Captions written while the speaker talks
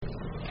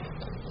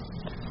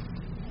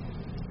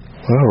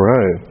All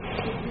right.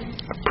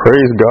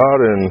 Praise God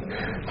and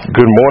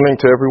good morning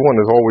to everyone.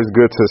 It's always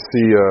good to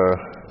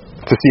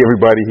see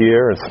everybody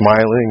here and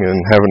smiling and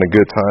having a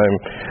good time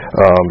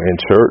in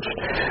church.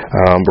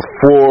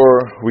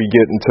 Before we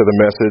get into the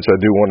message, I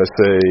do want to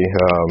say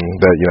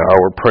that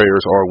our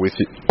prayers are with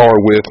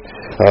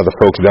the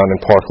folks down in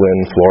Parkland,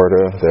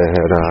 Florida, that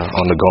had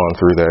undergone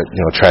through that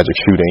tragic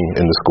shooting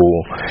in the school.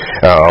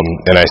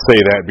 And I say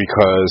that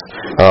because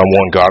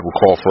one, God will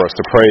call for us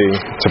to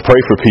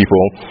pray for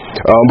people,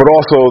 but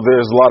also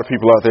there's a lot of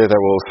people out there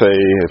that will say,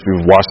 if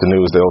you've watched the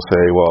news, they'll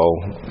say, well,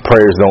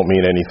 prayers don't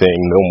mean anything.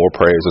 No more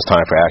prayers. It's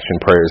time for action.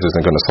 Prayers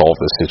isn't going to solve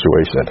this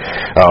situation.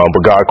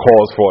 But God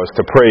calls for us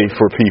to pray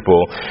for people,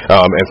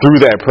 and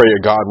through that prayer,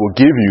 God will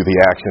give you the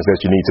actions that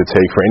you need to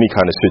take for any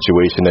kind of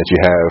situation that you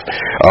have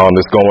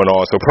that's going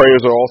on. So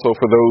prayers are also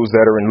for those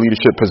that are in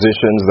leadership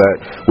positions that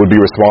would be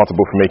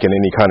responsible for making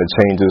any kind of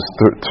changes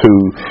to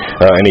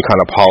any kind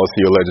of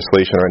policy or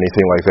legislation or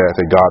anything like that,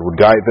 that God would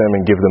guide them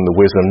and give them the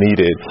wisdom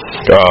needed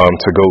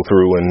to go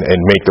through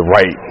and make the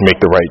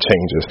right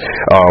changes.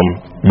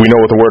 We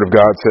know what the Word of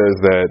God says,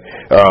 that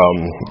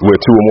where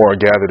two or more are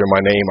gathered in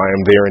my name, I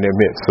am there in their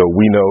midst. So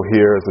we know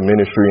here as a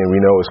ministry and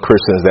we know as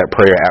Christians that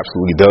prayer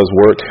absolutely does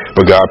work,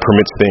 but God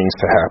permits things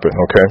to happen,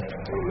 okay?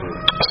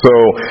 So,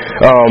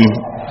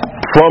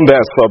 from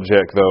that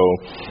subject, though,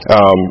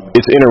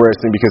 it's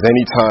interesting because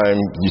anytime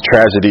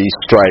tragedy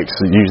strikes,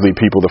 usually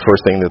people, the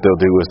first thing that they'll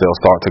do is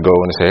they'll start to go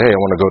and say, hey, I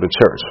want to go to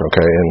church,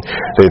 okay? And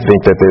they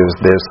think that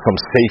there's some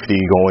safety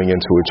going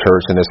into a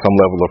church and there's some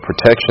level of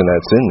protection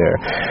that's in there.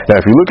 Now,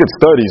 if you look at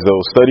studies,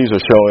 though, studies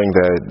are showing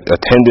that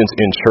attendance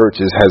in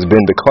churches has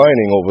been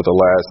declining over the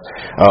last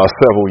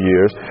several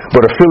years,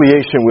 but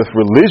affiliation with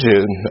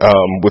religion,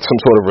 with some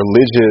sort of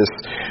religious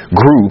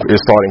group is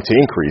starting to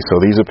increase.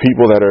 So these are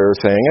people that are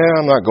saying,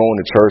 I'm not going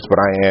to church, but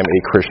I am a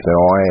Christian,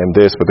 or I am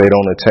this, but they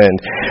don't attend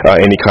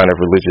any kind of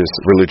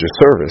religious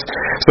service.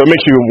 So it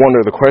makes you wonder,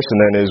 the question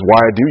then is,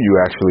 why do you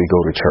actually go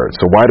to church?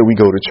 So why do we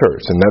go to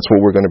church? And that's what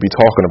we're going to be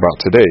talking about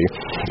today,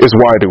 is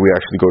why do we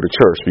actually go to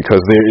church?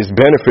 Because there is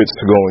benefits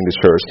to going to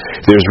church.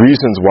 There's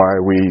reasons why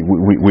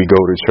we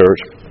go to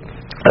church.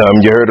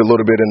 You heard a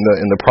little bit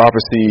in the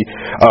prophecy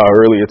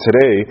earlier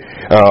today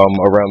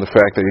around the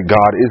fact that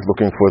God is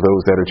looking for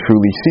those that are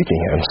truly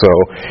seeking Him. So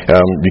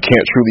you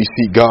can't truly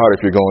seek God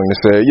if you're going to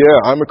say,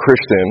 yeah, I'm a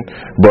Christian,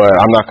 but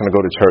I'm not going to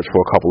go to church for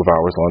a couple of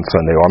hours on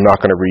Sunday, or I'm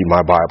not going to read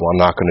my Bible.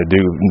 I'm not going to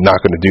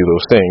do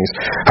those things.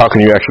 How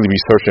can you actually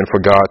be searching for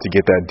God to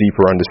get that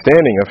deeper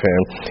understanding of Him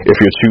if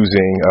you're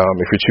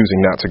choosing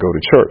not to go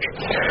to church?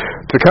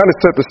 To kind of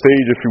set the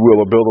stage, if you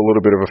will, or build a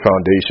little bit of a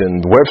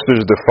foundation,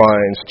 Webster's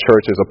defines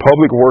church as a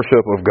public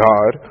worship of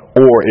God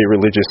or a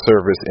religious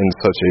service in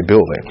such a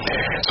building.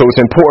 So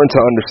it's important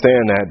to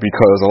understand that,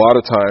 because a lot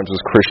of times as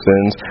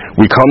Christians,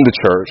 we come to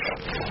church,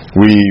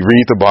 we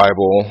read the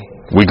Bible,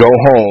 we go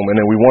home, and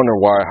then we wonder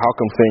how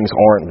come things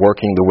aren't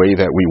working the way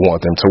that we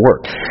want them to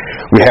work.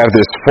 We have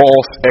this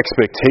false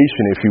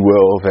expectation, if you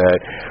will, that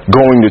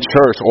going to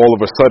church, all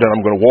of a sudden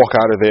I'm going to walk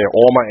out of there,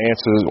 all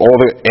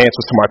the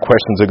answers to my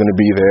questions are going to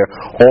be there,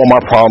 all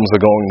my problems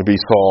are going to be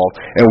solved,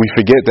 and we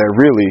forget that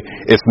really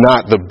it's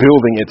not the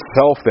building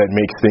itself that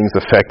makes things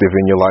effective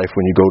in your life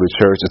when you go to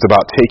church. It's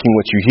about taking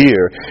what you hear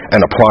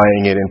and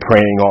applying it and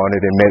praying on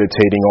it and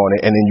meditating on it,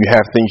 and then you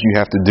have things you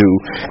have to do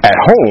at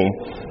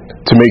home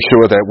to make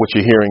sure that what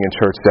you're hearing in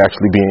church is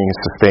actually being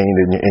sustained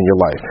in your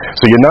life.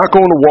 So you're not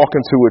going to walk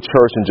into a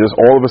church and just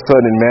all of a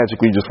sudden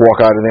magically just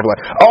walk out and they're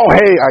like, oh,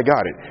 hey, I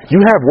got it.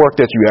 You have work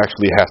that you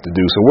actually have to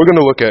do. So we're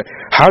going to look at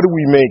how do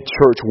we make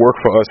church work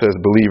for us as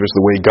believers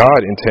the way God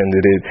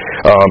intended it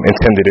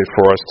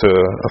for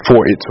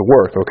it to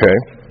work, okay?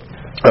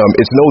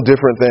 It's no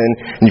different than,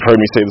 and you've heard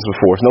me say this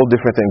before, it's no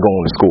different than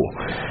going to school,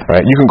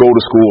 right? You can go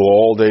to school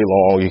all day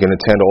long, you can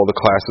attend all the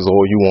classes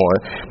all you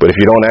want, but if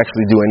you don't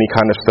actually do any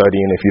kind of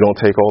studying, if you don't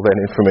take all that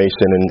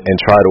information and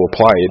try to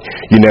apply it,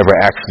 you're never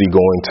actually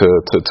going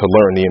to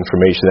learn the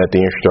information that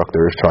the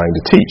instructor is trying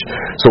to teach.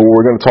 So what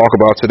we're going to talk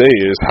about today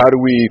is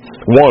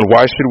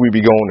why should we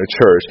be going to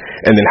church,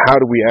 and then how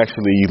do we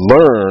actually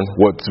learn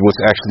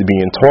what's actually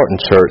being taught in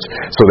church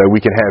so that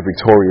we can have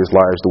victorious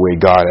lives the way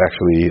God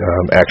actually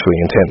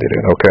intended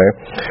it. Okay,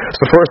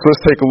 so first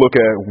let's take a look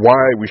at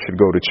why we should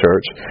go to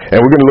church,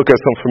 and we're going to look at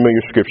some familiar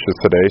scriptures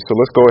today. So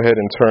let's go ahead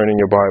and turn in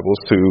your Bibles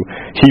to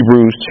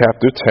Hebrews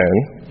chapter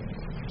 10.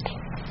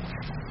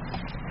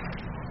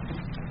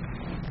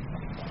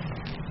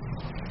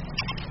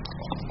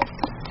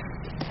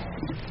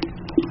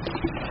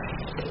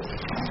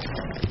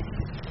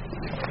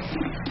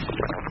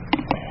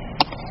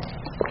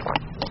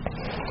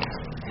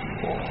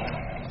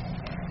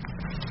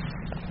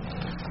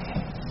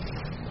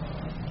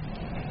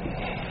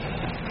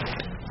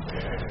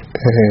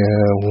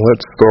 And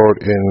let's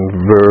start in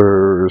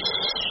verse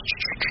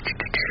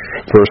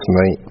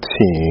 19.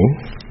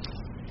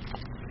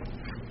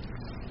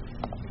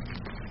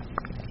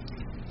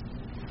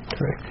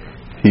 Okay.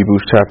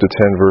 Hebrews chapter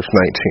 10, verse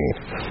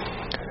 19.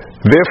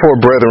 Therefore,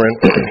 brethren,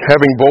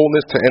 having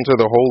boldness to enter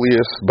the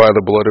holiest by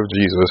the blood of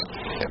Jesus,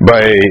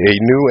 by a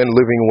new and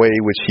living way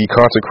which he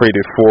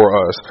consecrated for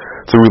us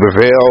through the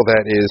veil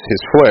that is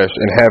his flesh,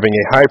 and having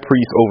a high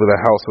priest over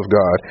the house of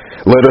God,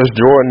 let us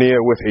draw near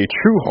with a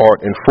true heart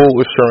in full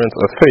assurance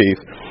of faith,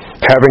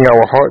 having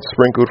our hearts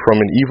sprinkled from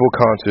an evil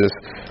conscience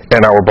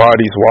and our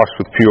bodies washed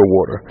with pure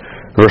water.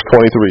 Verse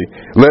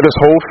 23, let us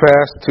hold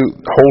fast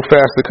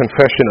the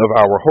confession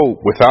of our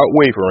hope without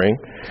wavering,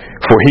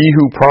 for he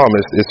who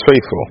promised is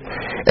faithful.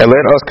 And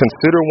let us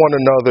consider one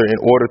another in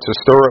order to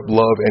stir up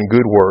love and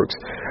good works,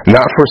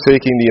 not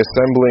forsaking the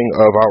assembling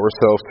of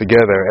ourselves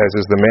together, as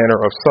is the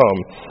manner of some,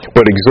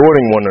 but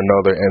exhorting one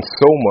another, and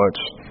so much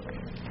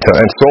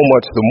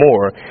the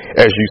more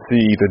as you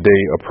see the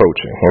day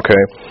approaching.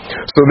 Okay,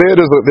 so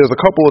there's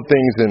a couple of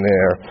things in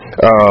there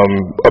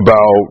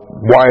about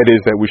why it is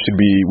that we should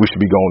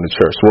be going to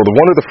church. Well,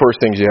 one of the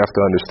first things you have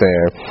to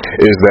understand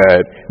is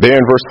that there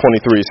in verse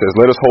 23 it says,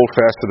 "Let us hold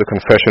fast to the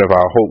confession of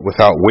our hope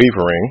without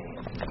wavering."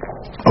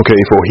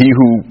 Okay, for he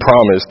who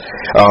promised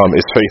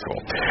is faithful.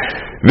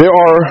 There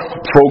are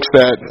folks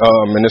that,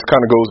 and this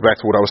kind of goes back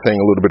to what I was saying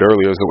a little bit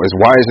earlier, is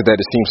why is it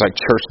that it seems like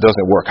church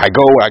doesn't work? I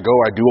do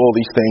all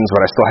these things,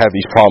 but I still have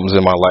these problems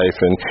in my life,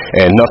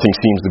 and nothing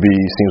seems to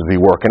be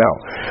working out.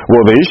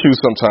 Well, the issue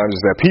sometimes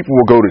is that people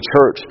will go to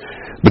church,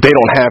 but they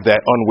don't have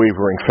that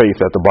unwavering faith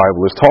that the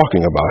Bible is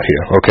talking about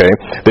here, okay?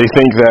 They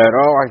think that,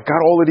 I've got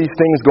all of these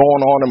things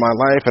going on in my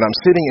life, and I'm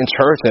sitting in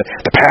church, and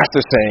the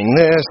pastor's saying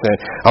this, and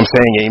I'm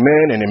saying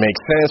amen, and it makes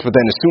sense, but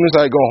then as soon as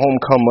I go home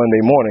come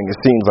Monday morning, it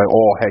seems like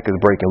all heck is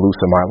breaking loose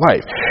in my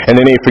life. And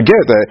then they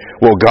forget that,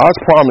 well, God's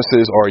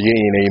promises are yea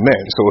and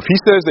amen. So if he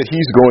says that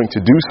he's going to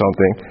do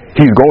something,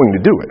 he's going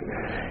to do it.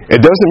 It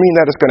doesn't mean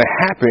that it's going to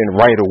happen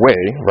right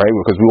away, right?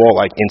 Because we all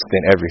like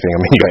instant everything. I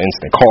mean, you got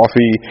instant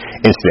coffee,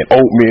 instant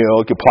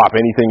oatmeal. You can plop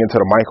anything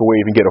into the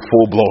microwave and get a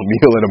full-blown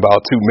meal in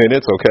about 2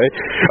 minutes, okay?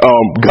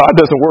 God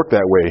doesn't work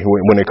that way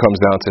when it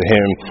comes down to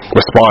him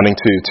responding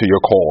to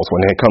your calls,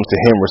 when it comes to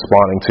him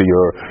responding to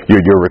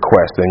your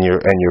requests and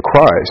your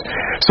cries.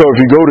 So if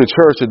you go to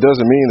church, it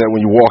doesn't mean that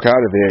when you walk out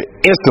of there,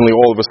 instantly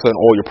all of a sudden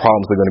all your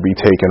problems are going to be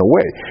taken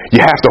away.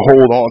 You have to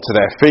hold on to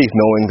that faith,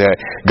 knowing that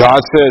God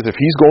says if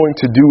he's going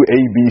to do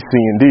A, B, C,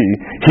 and D,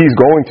 he's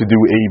going to do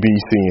A, B,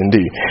 C, and D.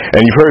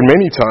 And you've heard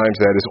many times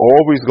that it's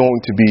always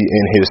going to be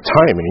in his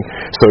timing,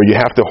 so you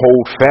have to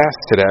hold fast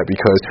to that,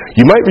 because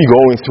you might be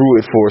going through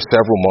it for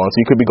several months,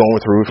 you could be going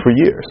through it for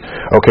years,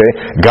 okay?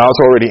 God's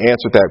already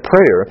answered that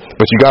prayer,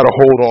 but you got to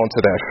hold on to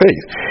that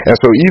faith. And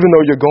so even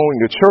though you're going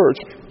to church,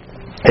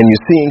 and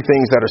you're seeing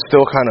things that are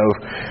still kind of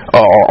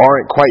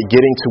aren't quite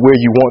getting to where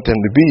you want them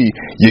to be,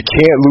 you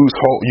can't lose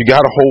hope. You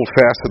got to hold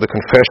fast to the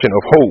confession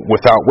of hope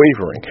without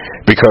wavering,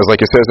 because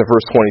like it says in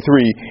verse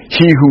 23,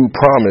 he who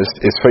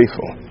promised is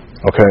faithful.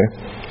 Okay?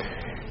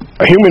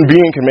 A human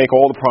being can make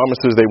all the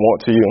promises they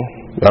want to you.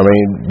 I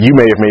mean, you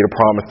may have made a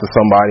promise to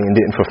somebody and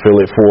didn't fulfill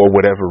it for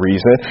whatever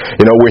reason.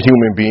 You know, we're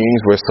human beings.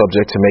 We're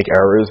subject to make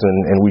errors,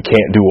 and we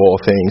can't do all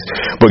things.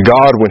 But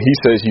God, when he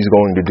says he's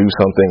going to do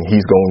something,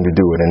 he's going to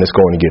do it, and it's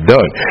going to get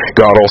done.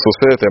 God also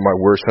said that my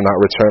word shall not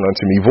return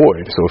unto me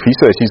void. So if he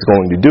says he's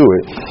going to do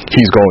it,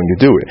 he's going to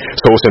do it.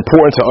 So it's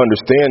important to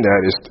understand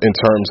that is in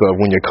terms of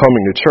when you're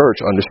coming to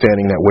church,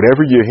 understanding that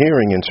whatever you're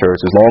hearing in church,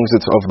 as long as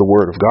it's of the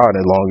word of God,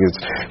 and as long as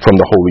it's from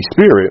the Holy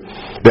Spirit,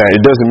 that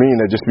it doesn't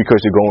mean that just because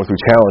you're going through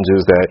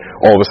challenges that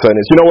all of a sudden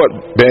it's, you know what,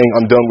 bang,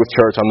 I'm done with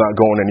church, I'm not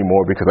going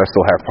anymore because I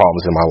still have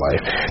problems in my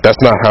life.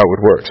 That's not how it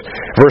works.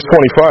 Verse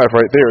 25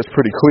 right there is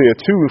pretty clear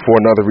too, for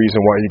another reason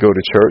why you go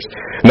to church.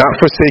 Not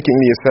forsaking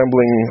the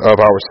assembling of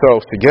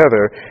ourselves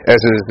together,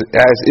 as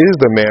is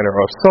the manner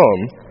of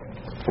some,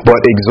 but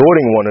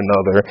exhorting one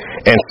another,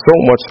 and so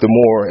much the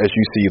more as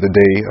you see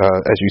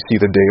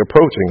the day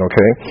approaching.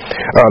 Okay,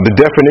 the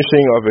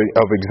definition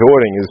of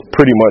exhorting is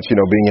pretty much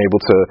being able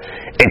to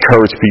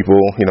encourage people,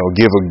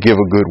 give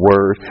a good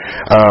word.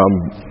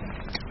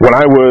 When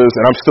I was,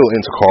 and I'm still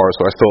into cars,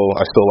 so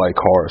I still like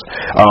cars.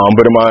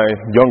 But in my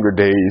younger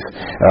days,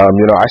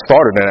 I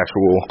started an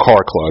actual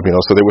car club.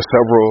 So there were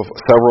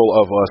several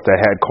of us that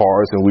had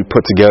cars, and we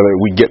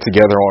get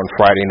together on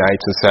Friday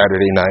nights and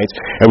Saturday nights,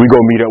 and we go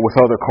meet up with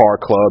other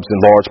car clubs in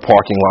large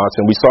parking lots,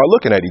 and we start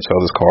looking at each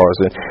other's cars,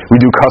 and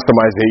we do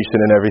customization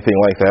and everything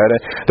like that.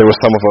 And there were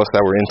some of us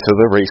that were into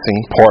the racing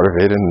part of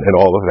it and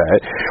all of that.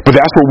 But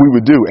that's what we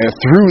would do, and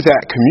through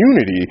that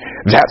community,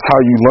 that's how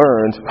you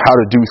learned how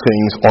to do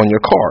things on your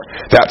car.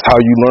 That's how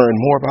you learn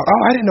more about,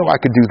 I didn't know I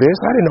could do this.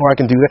 I didn't know I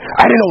can do that.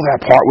 I didn't know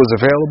that part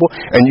was available.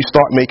 And you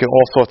start making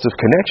all sorts of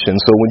connections.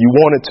 So when you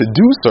wanted to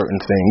do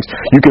certain things,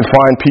 you can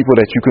find people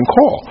that you can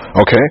call.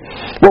 Okay?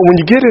 Well, when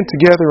you get in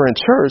together in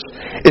church,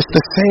 it's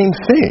the same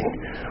thing.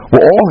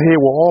 We're all here.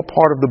 We're all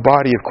part of the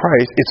body of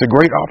Christ. It's a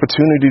great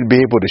opportunity to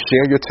be able to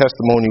share your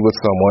testimony with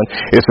someone.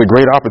 It's a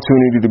great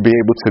opportunity to be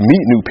able to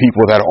meet new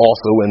people that are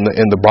also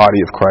in the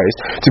body of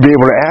Christ, to be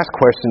able to ask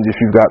questions if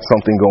you've got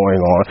something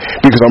going on.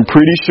 Because I'm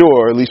pretty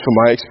sure, at least from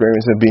my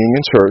experience of being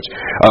in church,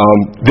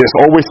 there's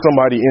always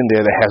somebody in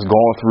there that has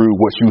gone through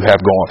what you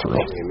have gone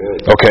through.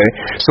 Okay?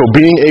 So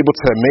being able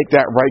to make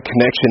that right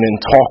connection and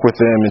talk with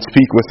them and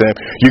speak with them,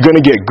 you're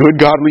going to get good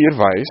godly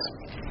advice.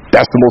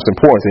 That's the most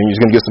important thing.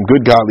 You're going to get some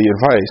good godly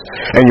advice,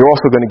 and you're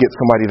also going to get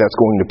somebody that's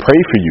going to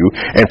pray for you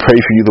and pray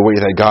for you the way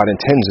that God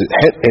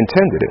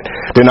intended it.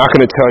 They're not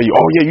going to tell you,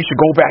 oh yeah, you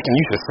should go back and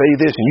you should say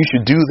this and you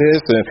should do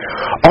this, and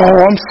oh,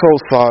 I'm so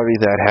sorry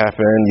that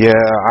happened. Yeah,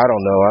 I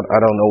don't know. I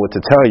don't know what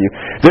to tell you.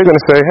 They're going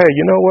to say, hey,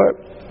 you know what?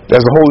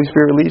 As the Holy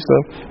Spirit leads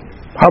them,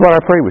 how about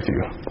I pray with you?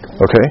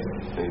 Okay?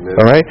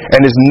 All right? And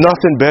there's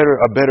nothing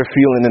a better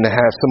feeling than to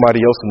have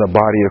somebody else in the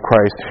body of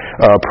Christ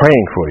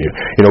praying for you.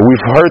 You know,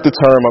 we've heard the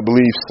term, I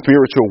believe,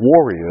 spiritual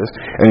warriors,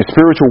 and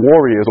spiritual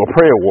warriors, or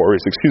prayer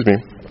warriors,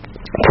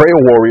 prayer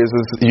warriors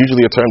is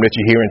usually a term that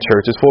you hear in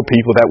churches for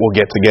people that will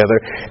get together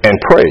and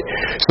pray.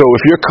 So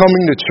if you're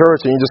coming to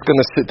church and you're just going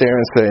to sit there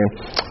and say,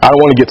 I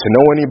don't want to get to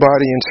know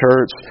anybody in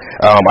church,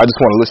 I just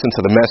want to listen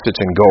to the message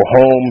and go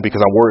home because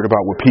I'm worried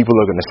about what people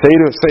are going to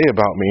say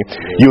about me,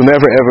 you'll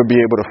never ever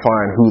be able to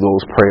find who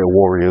those prayer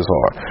warriors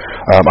are.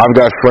 I've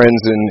got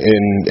friends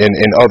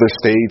in other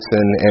states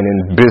and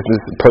in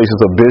places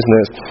of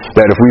business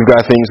that if we've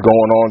got things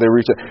going on, they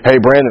reach out,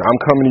 hey Brandon, I'm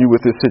coming to you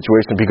with this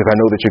situation because I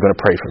know that you're going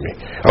to pray for me.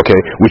 Okay,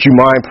 would you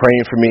mind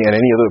praying for me? And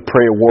any other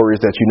prayer warriors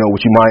that you know,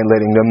 would you mind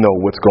letting them know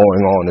what's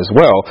going on as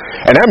well?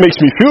 And that makes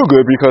me feel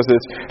good because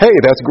it's, hey,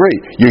 that's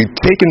great. You're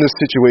taking this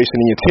situation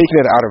and you're taking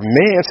it out of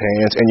man's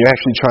hands and you're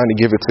actually trying to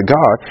give it to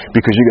God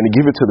because you're going to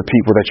give it to the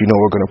people that you know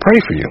are going to pray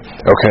for you.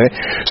 Okay,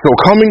 so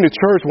coming to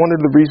church, one of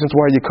the reasons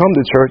why you come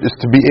to church is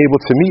to be able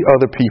to meet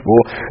other people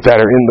that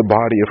are in the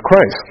body of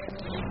Christ.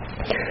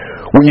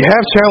 When you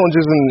have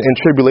challenges and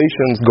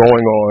tribulations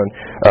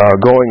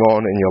going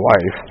on in your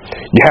life,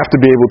 you have to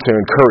be able to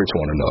encourage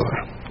one another.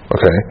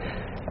 Okay?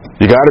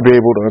 You got to be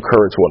able to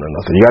encourage one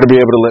another. You got to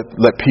be able to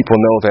let people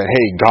know that,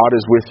 hey, God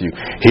is with you.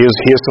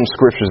 Here's some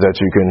scriptures that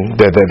you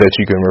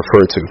can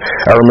refer to.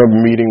 I remember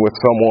meeting with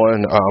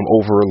someone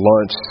over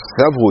lunch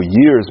several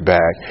years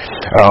back,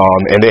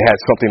 and they had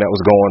something that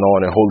was going on,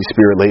 and Holy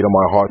Spirit laid on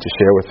my heart to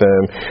share with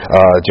them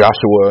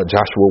Joshua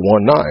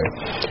 1:9.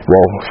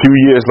 Well, a few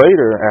years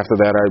later, after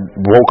that, I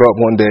woke up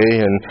one day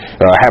and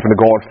happened to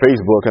go on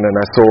Facebook, and then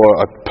I saw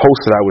a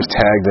post that I was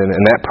tagged in,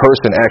 and that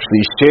person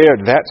actually shared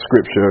that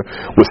scripture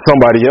with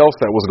somebody else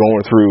that was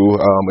going through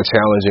a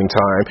challenging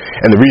time.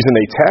 And the reason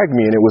they tagged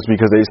me in it was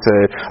because they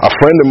said, a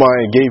friend of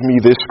mine gave me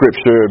this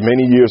scripture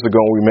many years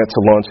ago when we met to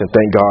lunch, and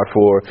thank God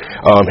for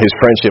his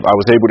friendship. I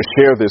was able to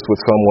share this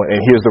with someone, and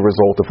here's the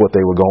result of what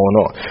they were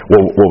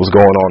what was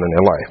going on in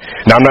their life.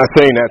 Now, I'm not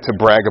saying that to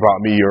brag about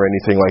me or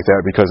anything like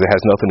that because it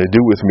has nothing to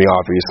do with me,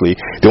 obviously.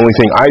 The only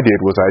thing I did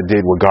was I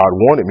did what God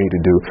wanted me to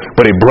do,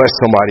 but it blessed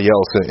somebody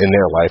else in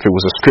their life. It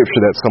was a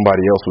scripture that somebody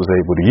else was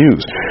able to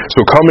use.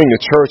 So coming to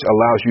church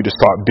allows you to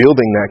start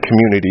building that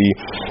community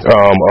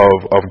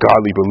of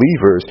godly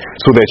believers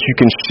so that you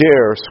can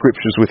share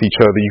scriptures with each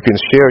other. You can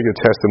share your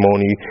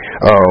testimony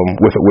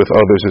with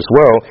others as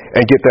well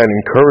and get that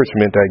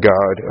encouragement that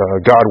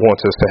God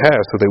wants us to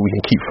have so that we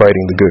can keep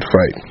fighting the good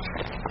fight.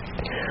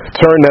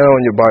 Turn now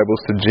in your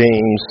Bibles to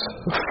James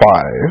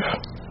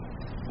 5.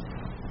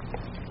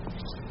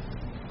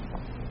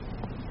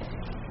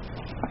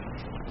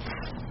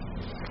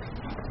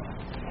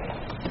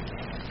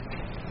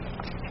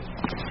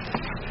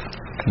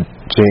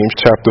 James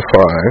chapter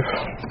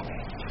 5.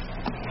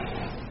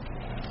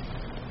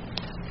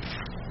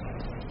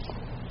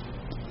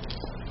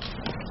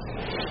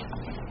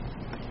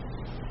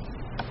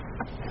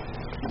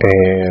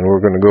 And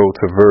we're going to go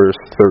to verse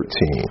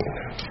 13.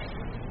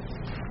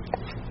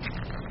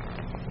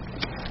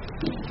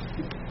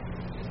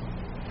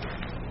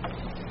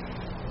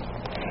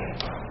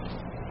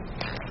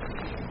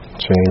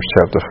 James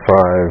chapter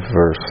 5,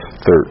 verse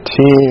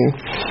 13.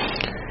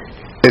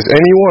 Is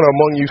anyone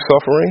among you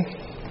suffering?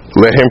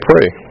 Let him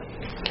pray.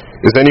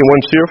 Is anyone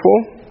cheerful?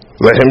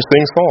 Let him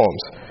sing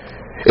psalms.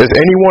 Is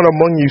anyone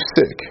among you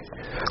sick?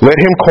 Let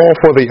him call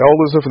for the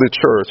elders of the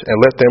church and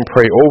let them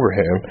pray over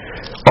him,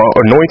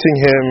 anointing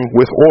him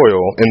with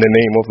oil in the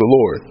name of the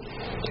Lord.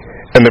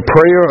 And the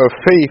prayer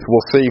of faith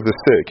will save the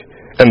sick,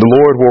 and the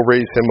Lord will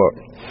raise him up.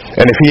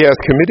 And if he has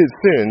committed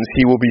sins,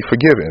 he will be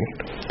forgiven.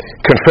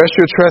 Confess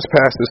your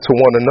trespasses to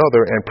one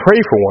another and pray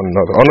for one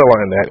another.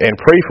 Underline that, and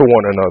pray for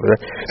one another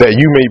that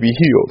you may be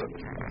healed.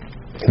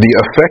 The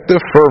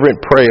effective, fervent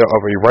prayer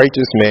of a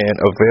righteous man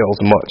avails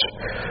much.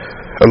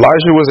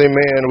 Elijah was a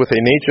man with a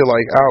nature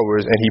like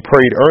ours, and he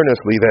prayed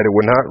earnestly that it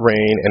would not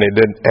rain, and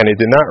it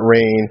did not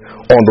rain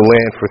on the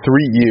land for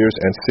 3 years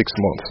and 6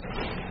 months.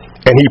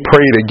 And he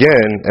prayed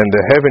again, and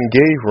the heaven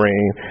gave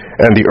rain,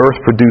 and the earth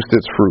produced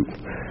its fruit.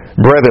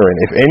 Brethren,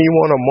 if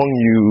anyone among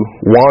you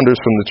wanders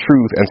from the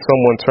truth, and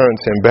someone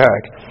turns him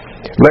back,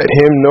 let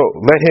him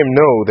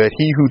know that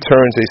he who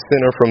turns a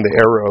sinner from the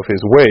error of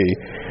his way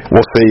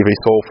will save a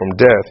soul from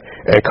death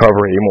and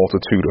cover a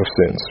multitude of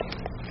sins.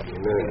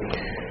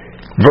 Amen.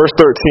 Verse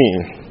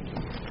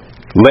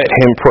 13, let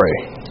him pray.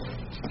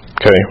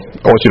 Okay,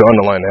 I want you to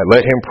underline that.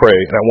 Let him pray,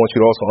 and I want you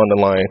to also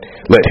underline,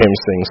 let him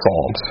sing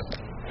psalms.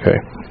 Okay.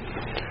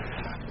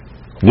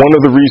 One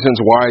of the reasons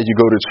why you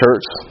go to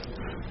church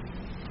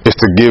is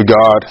to give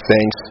God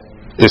thanks,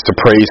 is to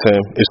praise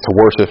him, is to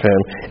worship him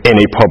in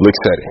a public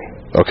setting.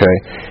 Okay?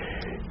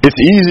 It's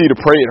easy to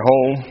pray at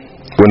home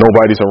when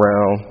nobody's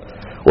around,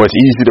 or it's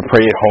easy to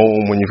pray at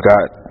home when you've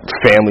got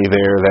family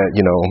there that,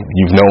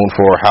 you've known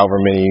for however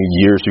many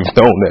years you've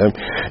known them,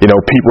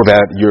 people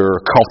that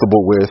you're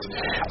comfortable with,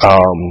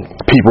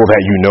 people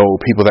that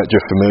people that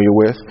you're familiar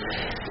with.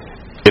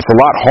 It's a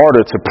lot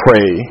harder to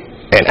pray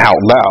and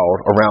out loud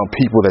around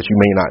people that you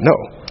may not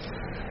know.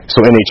 So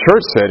in a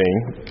church setting,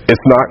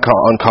 it's not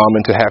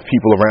uncommon to have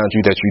people around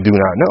you that you do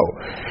not know.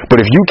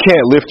 But if you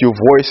can't lift your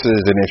voices,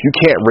 and if you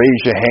can't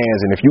raise your hands,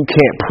 and if you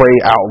can't pray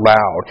out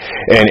loud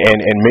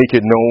and make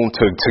it known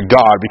to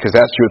God, because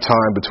that's your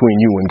time between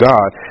you and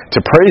God to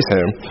praise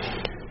Him,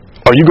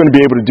 are you going to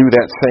be able to do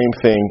that same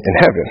thing in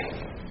heaven?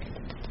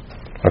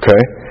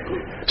 Okay?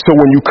 So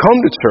when you come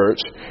to church,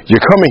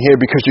 you're coming here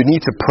because you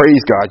need to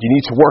praise God. You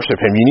need to worship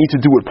Him. You need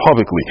to do it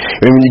publicly.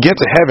 And when you get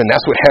to heaven,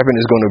 that's what heaven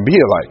is going to be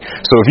like.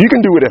 So if you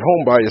can do it at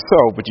home by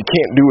yourself, but you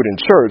can't do it in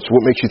church,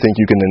 what makes you think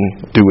you can then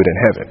do it in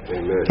heaven?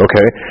 Amen.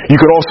 Okay? You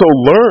can also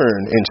learn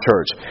in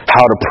church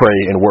how to pray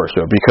and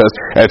worship, because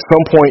at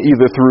some point,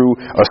 either through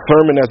a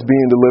sermon that's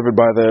being delivered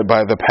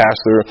by the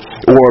pastor,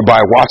 or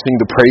by watching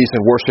the praise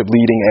and worship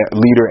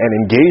leader and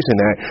engage in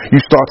that, you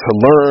start to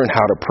learn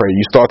how to pray.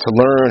 You start to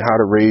learn how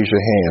to raise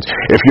your hands.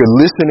 If you're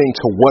listening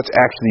to what's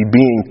actually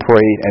being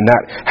prayed and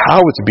not how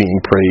it's being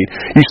prayed,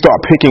 you start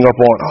picking up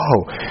on,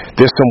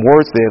 there's some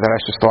words there that I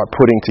should start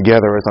putting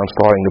together as I'm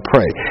starting to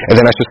pray. And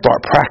then I should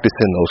start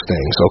practicing those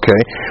things,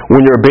 okay?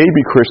 When you're a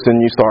baby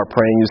Christian, you start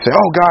praying, you say,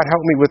 God,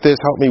 help me with this,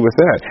 help me with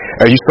that.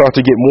 As you start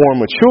to get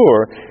more mature,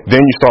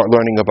 then you start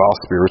learning about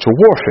spiritual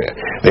warfare.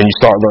 Then you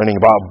start learning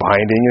about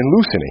binding and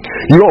loosening.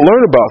 You don't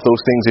learn about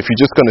those things if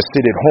you're just going to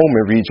sit at home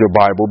and read your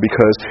Bible,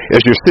 because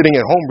as you're sitting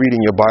at home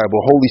reading your Bible,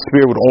 Holy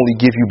Spirit would only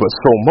give you but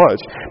so much,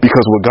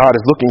 because what God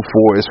is looking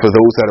for is for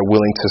those that are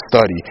willing to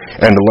study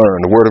and to learn.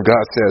 The Word of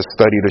God says,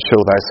 study to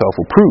show thyself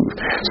approved.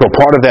 So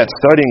part of that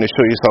studying to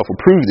show yourself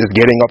approved is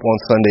getting up on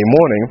Sunday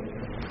morning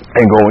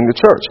and going to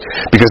church,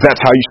 because that's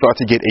how you start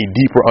to get a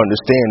deeper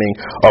understanding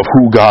of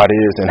who God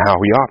is and how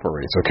He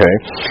operates, okay?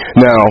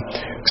 Now,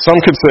 some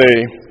could say,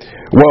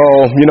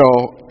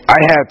 I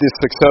had this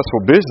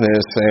successful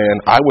business and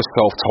I was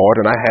self-taught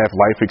and I have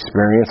life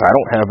experience. I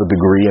don't have a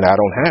degree and I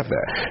don't have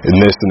that, and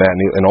this and that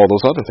and all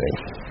those other things.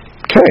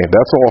 Okay,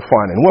 that's all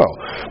fine and well.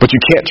 But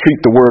you can't treat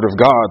the Word of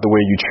God the way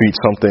you treat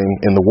something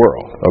in the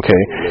world,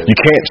 okay? You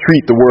can't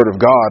treat the Word of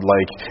God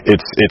like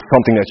it's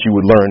something that you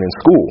would learn in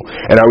school.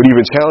 And I would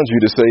even challenge you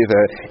to say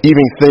that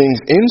even things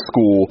in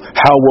school,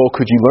 how well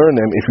could you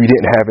learn them if you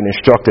didn't have an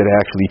instructor to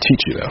actually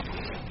teach you them?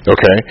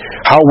 Okay?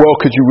 How well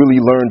could you really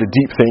learn the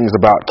deep things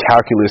about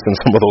calculus and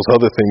some of those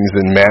other things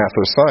in math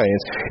or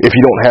science if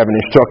you don't have an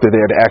instructor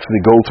there to actually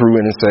go through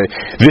it and say,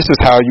 this is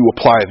how you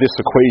apply this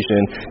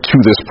equation to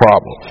this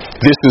problem.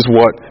 This is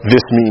what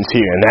this means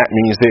here, and that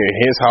means there.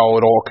 Here's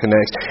how it all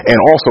connects, and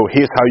also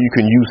here's how you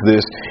can use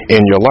this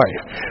in your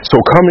life.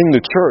 So coming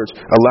to church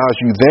allows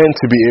you then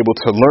to be able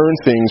to learn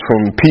things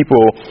from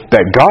people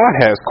that God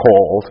has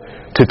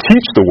called to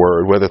teach the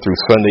Word, whether through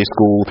Sunday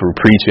school, through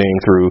preaching,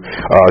 through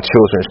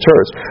children's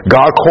church.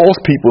 God calls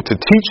people to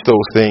teach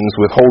those things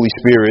with Holy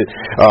Spirit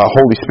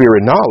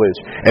knowledge,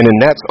 and then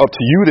that's up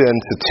to you then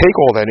to take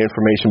all that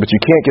information, but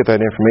you can't get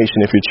that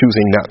information if you're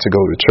choosing not to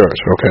go to church,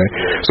 okay?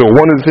 So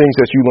one of the things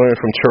that you learn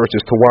from church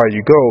as to why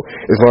you go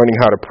is learning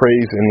how to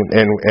praise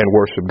and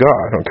worship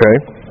God, okay?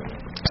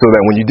 So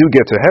that when you do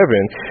get to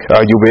heaven,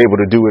 you'll be able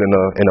to do it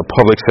in a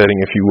public setting,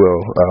 if you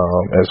will,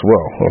 as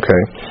well,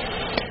 okay?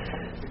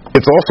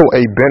 It's also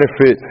a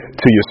benefit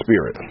to your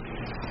spirit,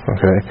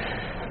 okay?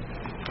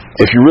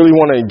 If you really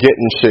want to get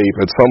in shape,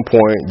 at some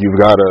point you've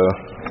got to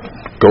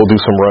go do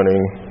some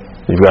running,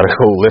 you've got to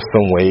go lift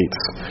some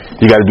weights,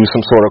 you got to do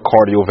some sort of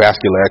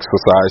cardiovascular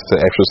exercise to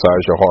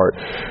exercise your heart.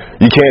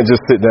 You can't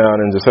just sit down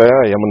and just say,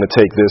 hey, I'm going to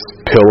take this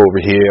pill over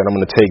here, and I'm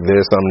going to take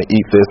this, and I'm going to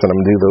eat this, and I'm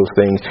going to do those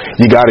things.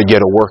 You got to get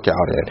a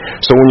workout in.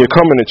 So when you're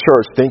coming to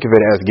church, think of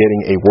it as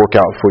getting a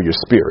workout for your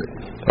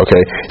spirit.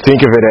 Okay,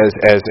 think of it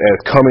as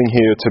coming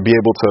here to be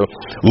able to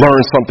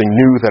learn something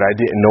new that I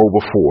didn't know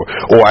before.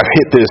 Or I've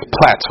hit this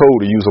plateau,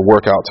 to use a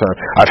workout term.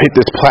 I've hit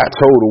this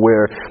plateau to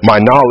where my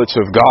knowledge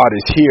of God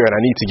is here and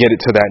I need to get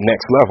it to that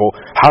next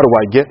level. How do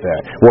I get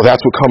that? Well,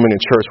 that's what coming to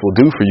church will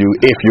do for you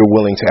if you're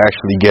willing to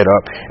actually get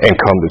up and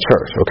come to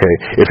church.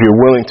 Okay, if you're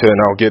willing to, and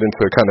I'll get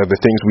into kind of the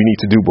things we need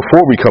to do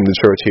before we come to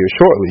church here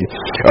shortly.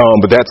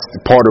 But that's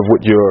part of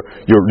what your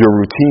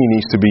routine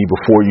needs to be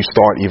before you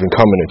start even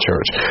coming to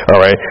church. All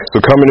right,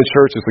 so coming to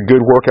church is a good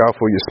workout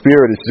for your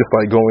spirit. It's just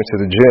like going to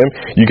the gym.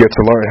 You get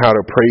to learn how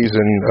to praise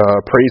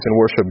and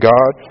worship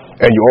God,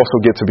 and you also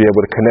get to be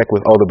able to connect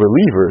with other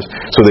believers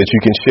so that you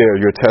can share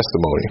your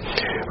testimony.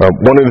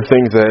 One of the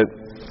things that,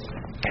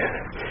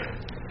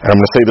 and I'm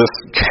going to say this,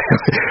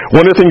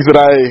 one of the things that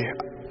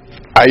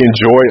I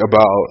enjoy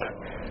about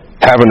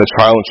having a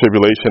trial and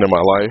tribulation in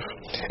my life,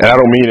 and I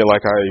don't mean it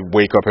like I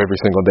wake up every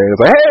single day and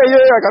it's like, hey,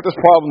 yeah, I got this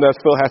problem that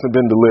still hasn't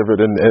been delivered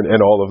and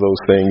all of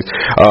those things.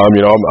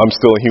 I'm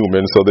still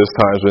human, so there's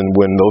times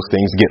when those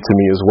things get to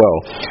me as well.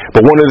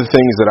 But one of the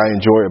things that I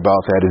enjoy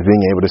about that is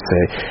being able to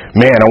say,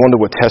 man, I wonder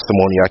what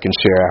testimony I can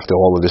share after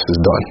all of this is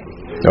done.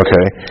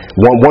 Okay?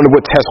 One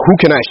would test, who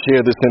can I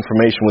share this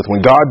information with?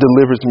 When God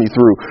delivers me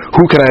through,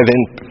 who can I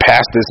then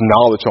pass this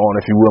knowledge on,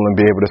 if you will, and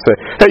be able to say,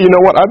 hey, you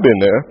know what? I've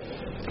been there.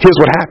 Here's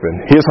what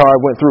happened. Here's how I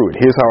went through it.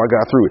 Here's how I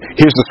got through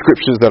it. Here's the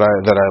scriptures that I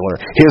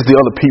learned. Here's the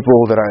other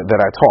people that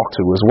I talk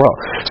to as well.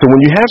 So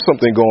when you have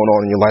something going on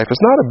in your life,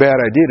 it's not a bad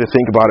idea to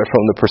think about it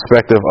from the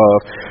perspective of,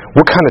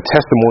 what kind of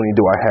testimony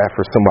do I have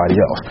for somebody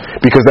else?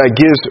 Because that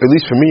gives, at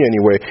least for me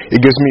anyway, it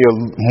gives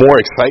me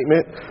more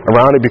excitement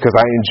around it, because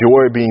I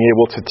enjoy being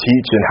able to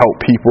teach and help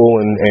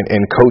people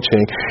and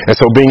coaching. And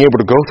so being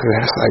able to go through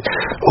that, it's like,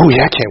 oh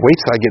yeah, I can't wait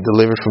till I get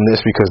delivered from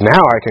this, because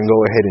now I can go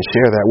ahead and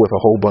share that with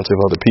a whole bunch of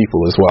other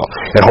people as well.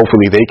 And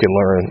hopefully they can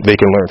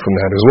learn from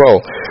that as well.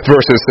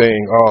 Versus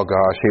saying, oh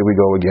gosh, here we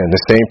go again.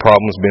 The same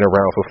problem's been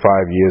around for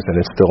 5 years and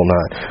it's still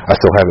not. I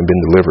still haven't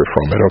been delivered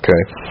from it,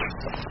 okay?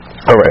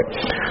 All right.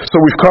 So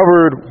we've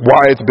covered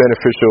why it's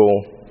beneficial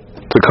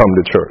to come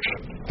to church.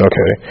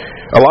 Okay.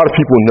 A lot of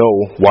people know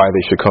why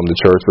they should come to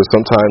church, but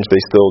sometimes they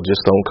still just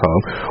don't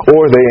come,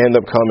 or they end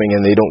up coming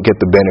and they don't get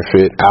the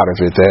benefit out of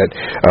it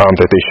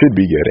that they should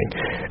be getting.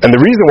 And the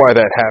reason why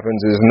that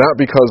happens is not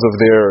because of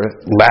their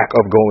lack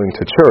of going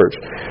to church,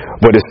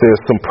 but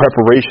there's some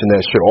preparation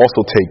that should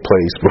also take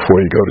place before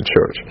you go to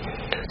church.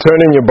 Turn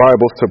in your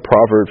Bibles to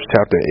Proverbs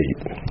chapter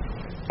 8.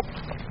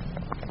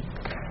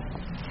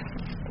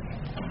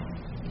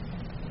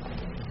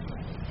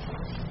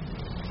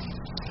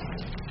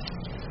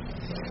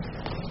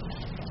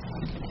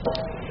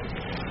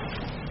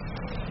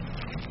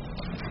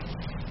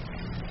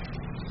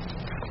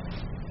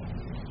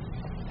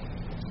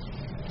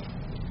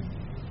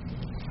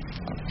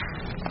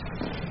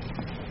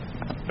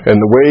 And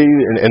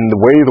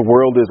the way the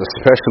world is,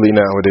 especially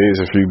nowadays,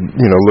 if you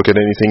look at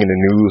anything in the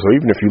news, or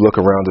even if you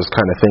look around those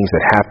kind of things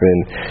that happen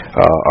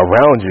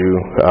around you,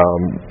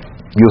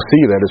 you'll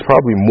see that it's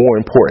probably more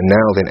important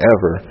now than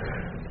ever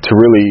to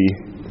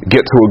really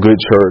get to a good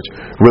church,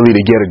 really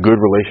to get a good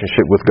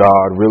relationship with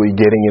God, really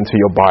getting into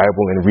your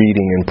Bible and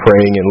reading and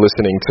praying and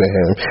listening to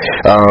Him,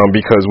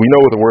 because we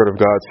know what the Word of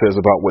God says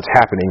about what's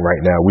happening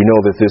right now. We know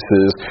that this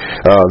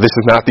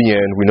is not the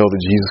end. We know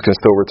that Jesus can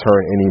still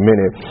return any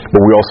minute,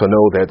 but we also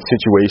know that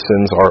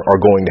situations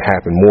are going to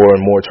happen. More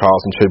and more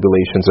trials and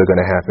tribulations are going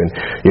to happen.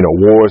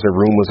 Wars and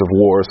rumors of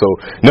war. So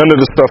none of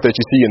the stuff that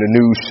you see in the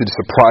news should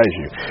surprise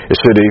you. It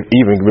should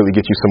even really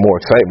get you some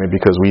more excitement,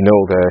 because we know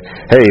that,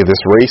 hey,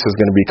 this race is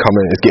going to be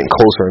coming. It's getting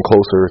closer and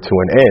closer to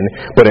an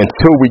end, but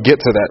until we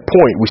get to that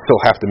point, we still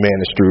have to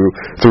manage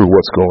through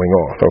what's going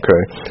on.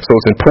 Okay, so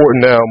it's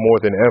important now more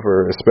than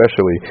ever,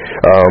 especially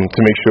to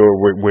make sure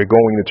we're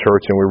going to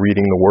church and we're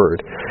reading the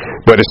Word.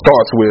 But it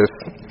starts with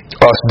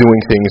us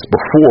doing things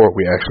before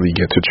we actually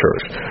get to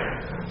church.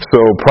 So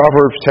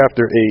Proverbs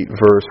chapter 8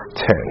 verse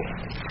 10.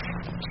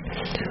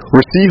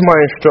 Receive my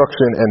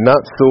instruction, and not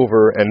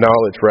silver, and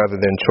knowledge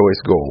rather than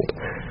choice gold.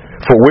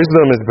 For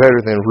wisdom is better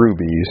than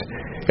rubies,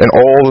 and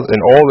all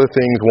the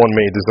things one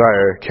may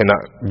desire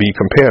cannot be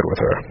compared with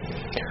her.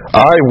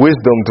 I,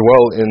 wisdom,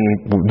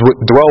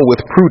 dwell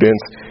with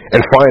prudence,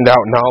 and find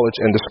out knowledge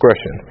and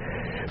discretion.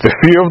 The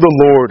fear of the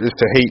Lord is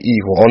to hate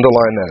evil.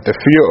 Underline that. The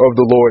fear of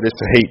the Lord is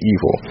to hate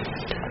evil.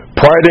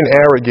 Pride and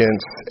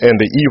arrogance, and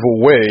the evil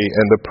way,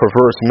 and the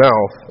perverse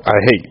mouth I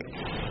hate.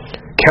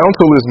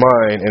 Counsel is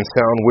mine, and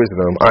sound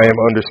wisdom. I am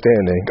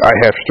understanding. I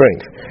have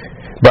strength.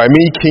 By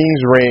me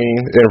kings reign,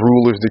 and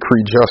rulers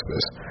decree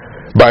justice.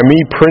 By me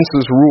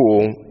princes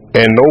rule,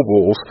 and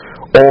nobles,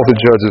 all the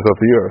judges of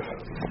the earth.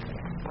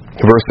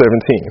 Verse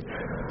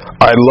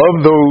 17. I love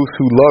those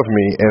who love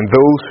me, and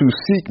those who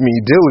seek me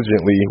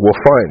diligently will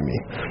find me.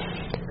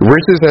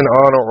 Riches and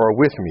honor are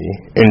with me,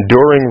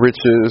 enduring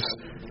riches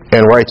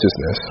and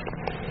righteousness.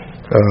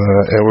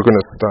 And we're going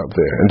to stop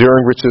there.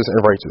 Enduring riches and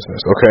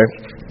righteousness, okay?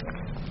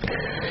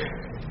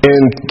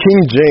 In King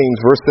James,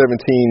 verse 17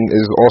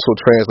 is also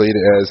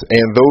translated as,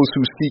 and those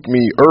who seek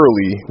me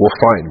early will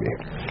find me.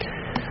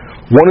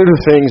 One of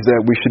the things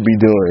that we should be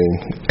doing,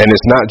 and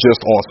it's not just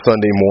on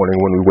Sunday morning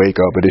when we wake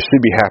up, but it should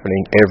be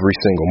happening every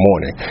single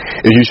morning,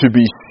 is you should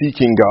be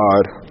seeking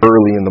God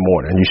early in the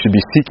morning. You should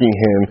be seeking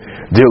Him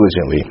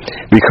diligently,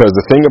 because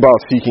the thing about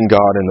seeking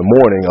God in the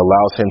morning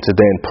allows Him to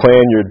then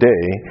plan your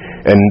day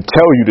and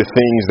tell you the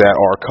things that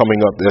are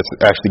coming up that's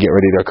actually getting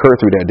ready to occur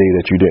through that day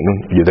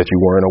that you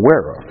weren't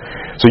aware of.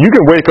 So you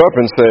can wake up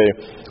and say,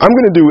 I'm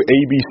going to do A,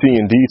 B, C,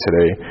 and D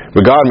today,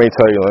 but God may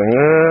tell you,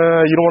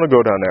 you don't want to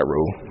go down that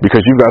road,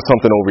 because you've got something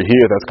over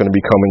here that's going to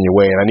be coming your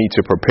way, and I need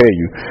to prepare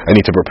you. I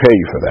need to prepare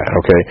you for that,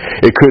 okay?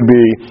 It could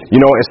be,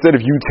 instead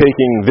of you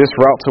taking this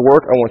route to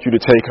work, I want you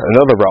to take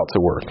another route to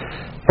work.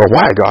 Or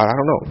why, God? I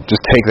don't know. Just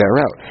take that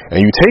route. And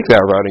you take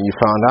that route, and you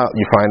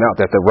find out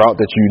that the route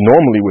that you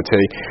normally would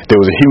take, there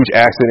was a huge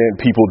accident,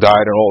 people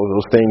died, and all of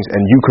those things,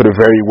 and you could have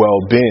very well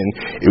been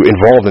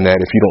involved in that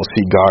if you don't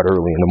seek God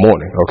early in the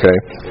morning, okay?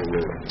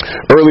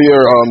 Earlier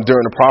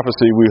during the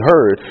prophecy, we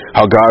heard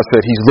how God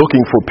said He's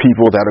looking for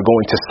people that are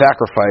going to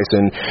sacrifice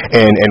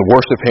and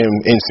worship Him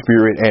in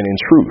spirit and in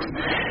truth.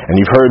 And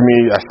you've heard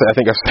me, I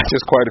think I've said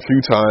this quite a few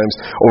times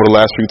over the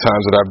last few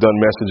times that I've done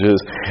messages,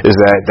 is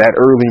that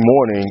early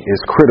morning is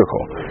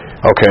critical.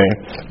 Okay,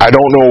 I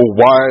don't know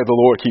why the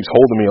Lord keeps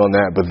holding me on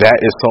that, but that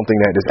is something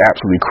that is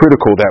absolutely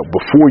critical, that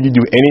before you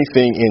do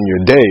anything in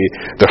your day,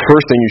 the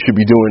first thing you should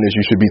be doing is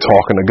you should be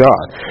talking to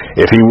God.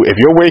 If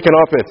you're waking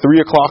up at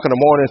 3 o'clock in the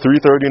morning,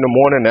 3:30 in the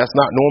morning, that's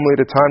not normally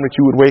the time that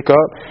you would wake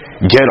up,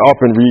 get up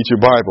and read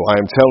your Bible.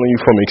 I am telling you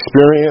from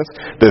experience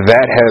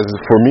that has,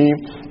 for me,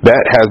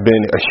 that has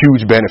been a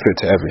huge benefit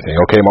to everything.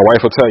 Okay, my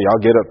wife will tell you,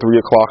 I'll get up 3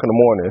 o'clock in the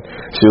morning,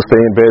 she'll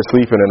stay in bed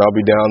sleeping, and I'll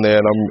be down there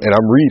and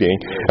I'm reading,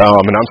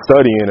 and I'm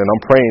studying, and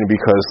I'm praying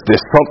because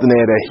there's something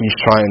there that he's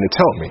trying to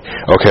tell me.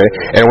 Okay,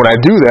 and when I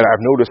do that,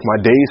 I've noticed my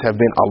days have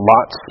been a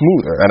lot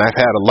smoother, and I've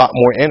had a lot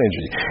more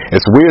energy.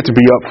 It's weird to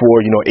be up for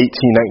 18,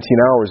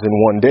 19 hours in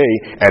one day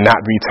and not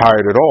be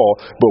tired at all,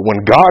 but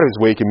when God is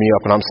waking me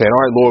up and I'm saying,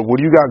 all right, Lord,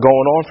 what do you got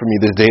going on for me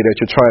this day that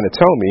you're trying to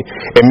tell me,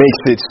 it makes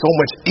it so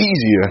much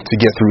easier to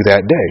get through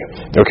that day.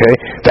 Okay,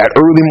 that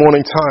early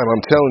morning time,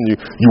 I'm telling you,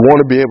 you want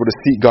to be able to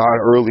seek God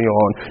early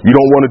on. You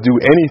don't want to do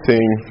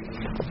anything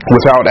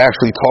without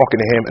actually talking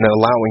to him and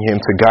allowing him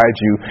to guide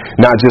you,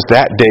 not just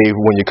that day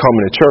when you're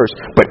coming to church,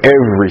 but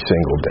every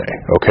single day.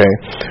 Okay,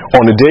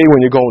 on the day when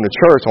you're going to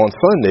church, on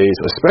Sundays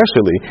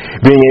especially,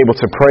 being able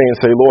to pray and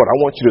say, Lord, I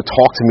want you to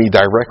talk to me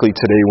directly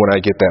today when I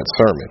get that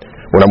sermon,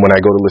 when I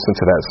go to listen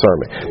to that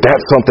sermon.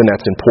 That's something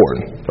that's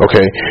important.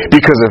 Okay,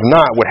 because if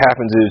not, what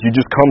happens is you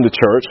just come to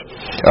church,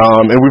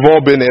 and we've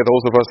all been there,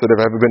 those of us that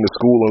have ever been to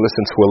school and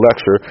listened to a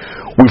lecture,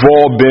 we've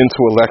all been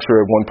to a lecture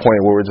at one point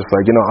where we're just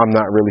like, I'm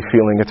not really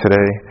feeling it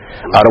today,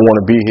 I don't want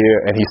to be here,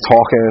 and he's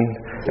talking,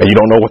 and you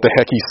don't know what the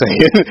heck he's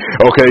saying.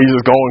 Okay, he's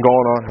just going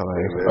on.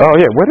 Like, oh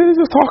yeah, what did he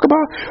just talk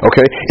about?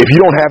 Okay, if you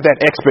don't have that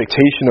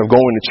expectation of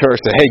going to church,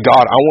 that, hey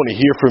God, I want to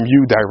hear from you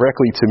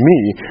directly to me,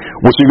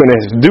 what you're going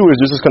to do is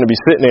you're just going to be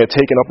sitting there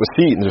taking up a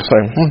seat and just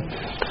saying,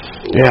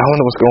 yeah, I don't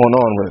know what's going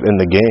on in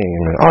the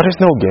game. And, there's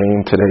no game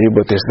today,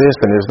 but there's this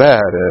and there's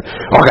that. And,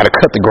 I got to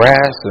cut the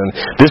grass, and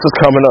this is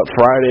coming up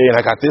Friday, and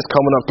I got this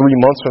coming up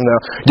 3 months from now.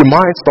 Your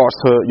mind starts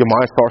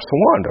to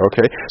wander.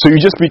 Okay, so you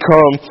just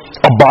become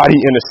a body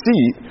in a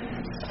seat.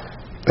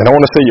 And I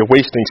want to say you're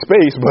wasting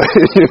space, but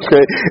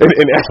okay,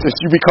 in essence,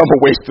 you become a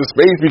waste of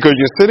space because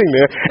you're sitting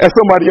there and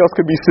somebody else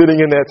could be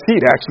sitting in that seat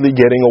actually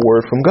getting a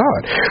word from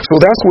God. So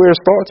that's where it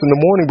starts in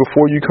the morning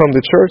before you come to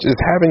church, is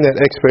having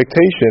that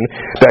expectation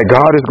that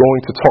God is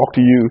going to talk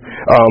to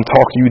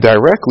you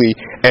directly,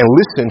 and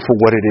listen for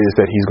what it is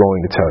that he's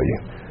going to tell you.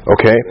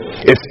 Okay?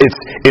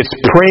 It's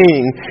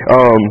praying,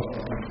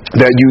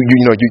 that you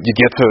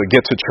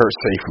get to church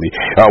safely.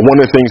 One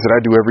of the things that I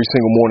do every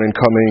single morning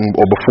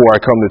before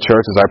I come to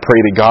church is I pray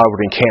that God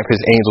would encamp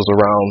his angels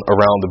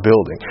around the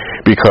building,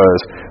 because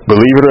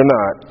believe it or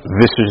not,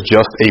 this is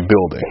just a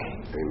building.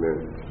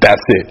 Amen.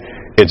 That's it.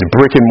 It's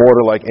brick and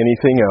mortar like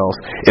anything else.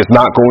 It's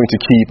not going to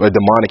keep a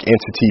demonic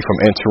entity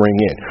from entering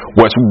in.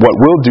 What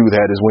will do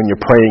that is when you're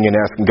praying and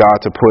asking God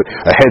to put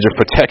a hedge of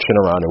protection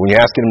around it, when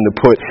you're asking him to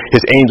put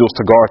his angels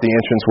to guard the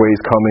entranceways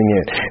coming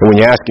in, and when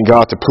you're asking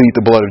God to plead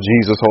the blood of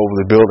Jesus over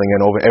the building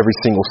and over every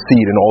single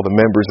seat and all the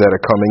members that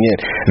are coming in.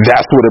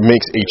 That's what it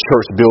makes a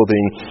church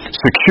building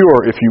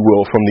secure, if you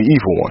will, from the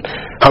evil one.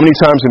 How many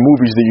times in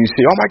movies do you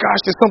see, oh my gosh,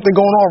 there's something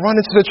going on, run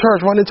into the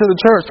church,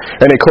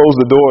 and they close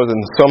the doors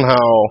and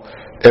somehow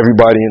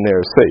everybody in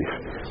there is safe?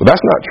 Well,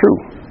 that's not true.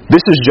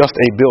 This is just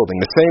a building.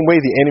 The same way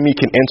the enemy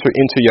can enter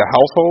into your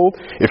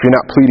household if you're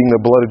not pleading the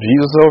blood of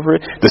Jesus over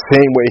it, the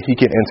same way he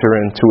can enter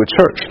into a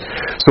church.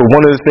 So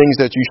one of the things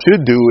that you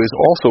should do is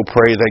also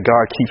pray that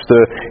God keeps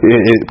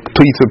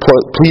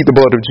plead the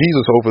blood of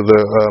Jesus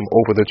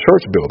over the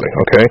church building.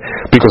 Okay,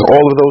 because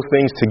all of those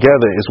things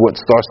together is what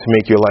starts to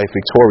make your life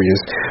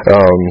victorious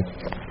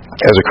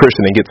as a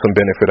Christian, and get some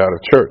benefit out of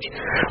church.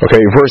 Okay,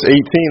 verse 18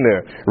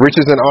 there.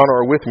 Riches and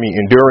honor are with me,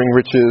 enduring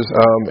riches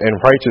and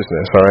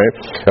righteousness. All right,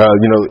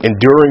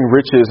 enduring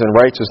riches and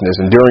righteousness.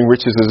 Enduring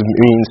riches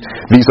means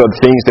these are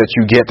things that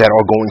you get that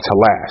are going to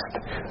last.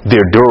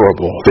 They're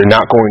durable. They're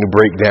not going to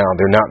break down.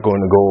 They're not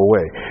going to go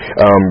away.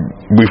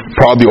 We've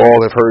probably all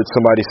have heard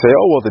somebody say,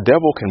 "Oh well, the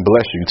devil can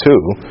bless you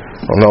too."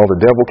 Well, no,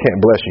 the devil can't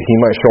bless you. He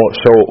might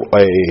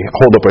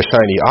hold up a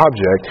shiny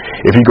object.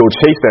 If you go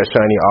chase that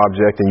shiny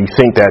object and you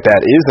think that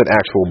is an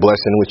actual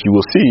blessing, what you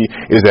will see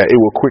is that it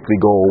will quickly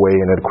go away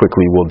and it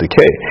quickly will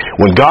decay.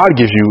 When God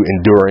gives you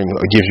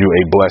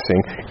a blessing,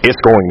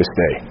 it's going to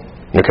stay.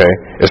 Okay,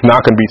 it's not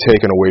going to be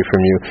taken away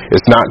from you.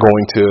 It's not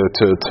going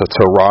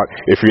to rot.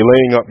 If you're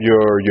laying up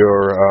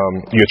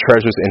your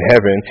treasures in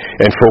heaven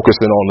and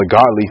focusing on the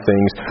godly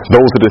things,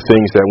 those are the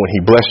things that when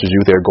he blesses you,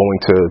 they're going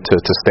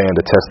to stand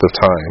the test of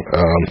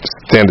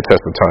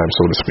time,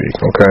 so to speak.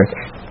 Okay.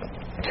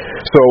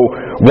 So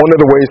one of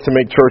the ways to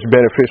make church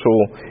beneficial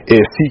is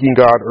seeking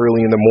God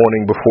early in the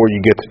morning before you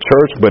get to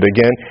church. But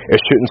again, it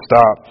shouldn't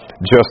stop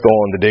just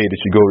on the day that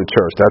you go to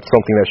church. That's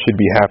something that should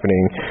be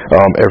happening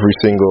every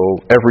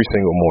single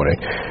morning.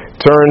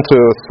 Turn to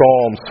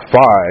Psalms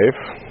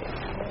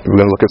 5. We're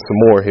going to look at some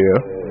more here.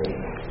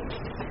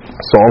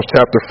 Psalms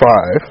chapter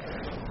 5.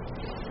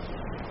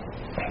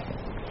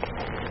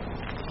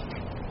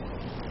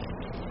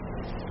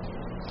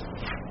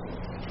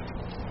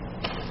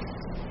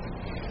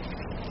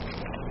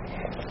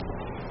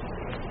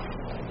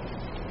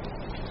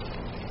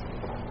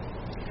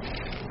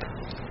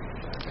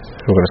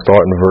 We're going to start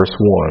in verse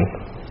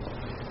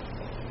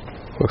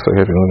 1. Looks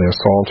like everyone there.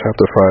 Psalm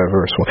chapter 5,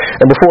 verse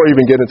 1. And before I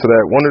even get into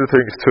that, one of the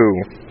things too,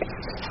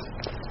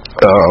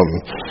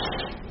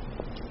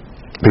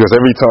 because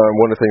every time,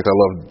 one of the things I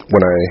love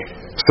when I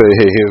say,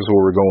 hey, here's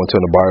where we're going to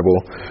in the Bible,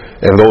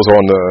 and those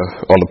on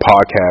the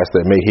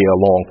podcast that may hear a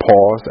long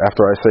pause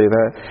after I say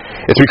that,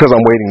 it's because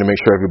I'm waiting to make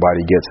sure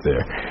everybody gets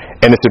there.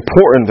 And it's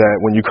important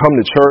that when you come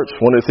to church,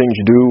 one of the things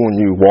you do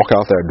when you walk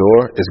out that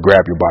door is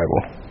grab your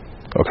Bible.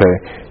 Okay,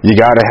 you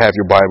got to have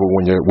your Bible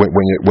when you're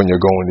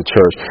going to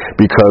church,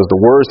 because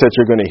the words that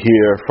you're going to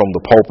hear from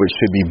the pulpit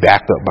should be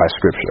backed up by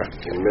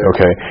Scripture. Amen.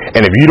 Okay,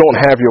 and if you don't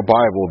have your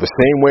Bible, the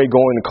same way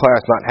going to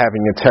class not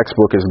having a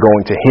textbook is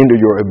going to hinder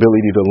your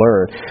ability to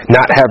learn,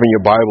 not having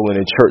your Bible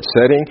in a church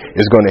setting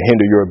is going to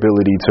hinder your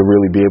ability to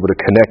really be able to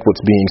connect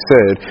what's being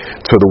said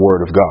to the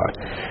Word of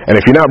God. And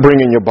if you're not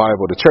bringing your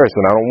Bible to church,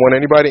 and I don't want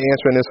anybody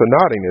answering this or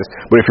nodding this,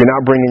 but if you're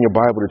not bringing your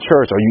Bible to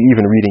church, are you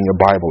even reading your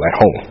Bible at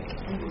home?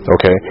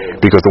 Okay,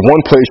 because the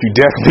one place you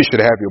definitely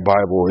should have your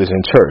Bible is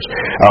in church.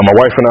 My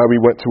wife and I, we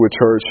went to a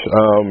church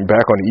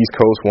back on the East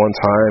Coast one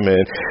time,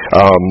 and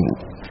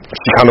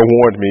she kind of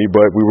warned me,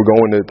 but we were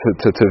going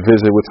to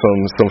visit with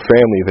some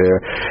family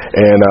there,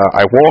 and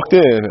I walked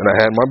in and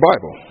I had my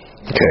Bible.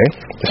 Okay,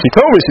 she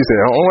told me, she said,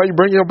 "I don't know why you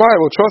bring your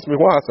Bible. Trust me,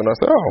 Watson." I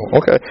said,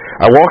 "Oh, okay."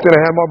 I walked in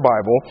and had my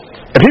Bible,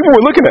 and people were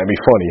looking at me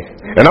funny,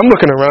 and I'm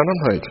looking around.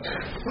 I'm like,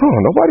 "Oh,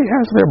 nobody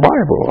has their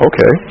Bible."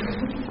 Okay.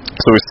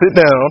 So we sit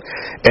down,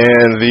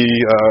 and the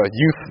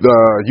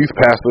youth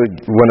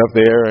pastor went up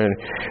there and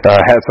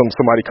had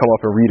somebody come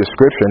up and read a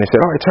scripture, and he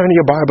said, "All right, turn to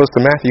your Bibles to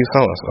Matthew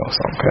so-and-so."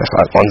 So, okay, so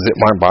I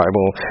unzip my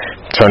Bible,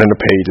 turning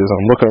the pages.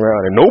 I'm looking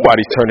around, and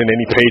nobody's turning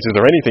any pages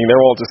or anything.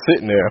 They're all just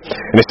sitting there.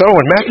 And they start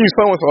with Matthew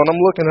so-and-so, and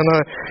I'm looking,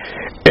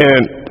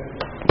 and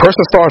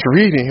person starts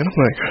reading, and I'm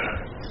like,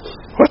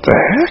 what the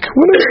heck?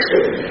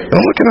 And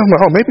I'm looking at them,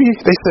 oh, maybe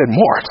they said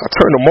Mark. So I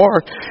turned to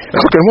Mark, and I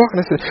looked at Mark, and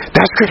I said,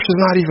 that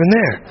scripture's not even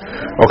there.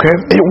 Okay?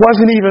 It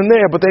wasn't even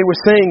there, but they were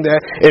saying that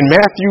in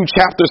Matthew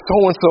chapter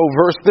so-and-so,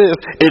 verse this,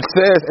 it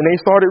says, and they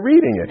started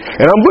reading it.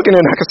 And I'm looking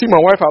at it, and I can see my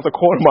wife out the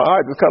corner of my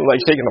eye, just kind of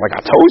like shaking. I'm like,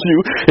 I told you.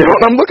 You know,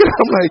 and I'm looking at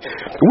it, I'm like,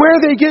 where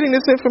are they getting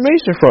this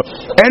information from?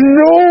 And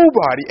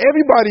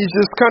everybody's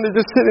just kind of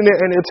just sitting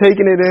there, and they're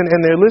taking it in, and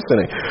they're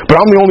listening. But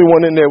I'm the only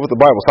one in there with the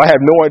Bible, so I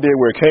have no idea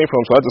where it came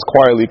from, so I just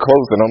quietly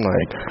closed. And I'm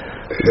like,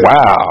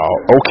 wow,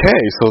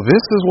 okay, so this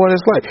is what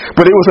it's like.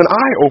 But it was an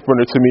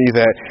eye-opener to me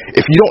that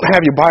if you don't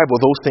have your Bible,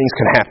 those things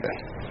can happen.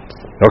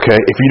 Okay,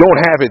 if you don't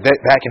have it,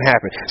 that can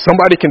happen.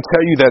 Somebody can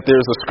tell you that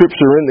there's a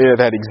scripture in there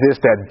that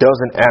exists that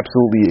doesn't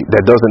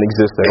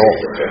exist at all.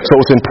 So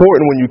it's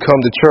important when you come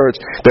to church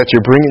that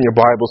you're bringing your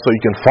Bible so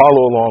you can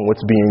follow along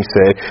what's being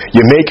said.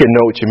 You're making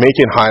notes, you're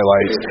making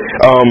highlights.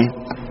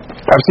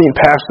 I've seen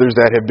pastors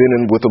that have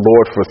been in with the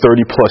Lord for 30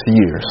 plus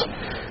years,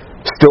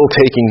 still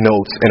taking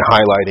notes and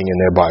highlighting in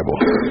their Bible.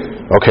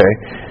 Okay?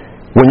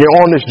 When you're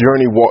on this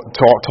journey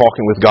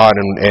talking with God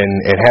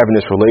and having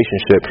this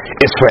relationship,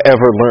 it's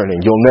forever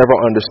learning. You'll never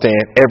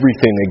understand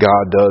everything that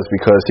God does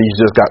because He's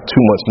just got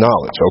too much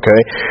knowledge,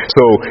 okay?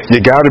 So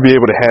you got to be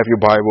able to have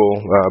your Bible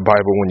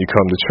when you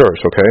come to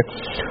church, okay?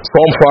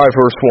 Psalm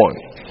 5, verse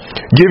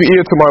 1. Give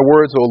ear to my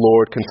words, O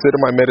Lord. Consider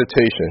my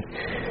meditation.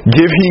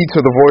 Give heed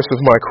to the voice of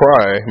my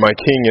cry, my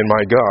King and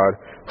my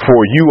God. To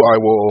you I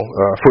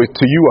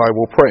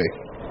will pray.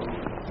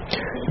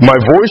 My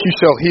voice you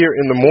shall hear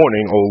in the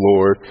morning, O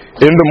Lord.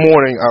 In the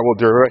morning I will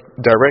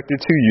direct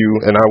it to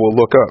you, and I will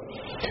look up.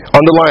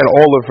 Underline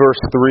all of verse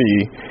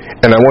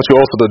 3, and I want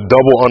you also to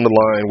double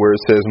underline where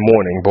it says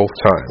morning both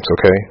times,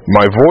 okay?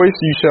 My voice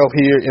you shall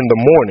hear in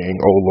the morning,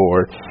 O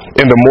Lord.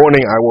 In the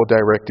morning I will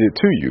direct it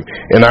to you,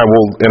 and I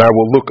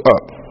will look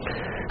up.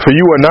 For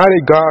you are not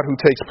a God who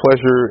takes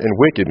pleasure in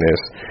wickedness,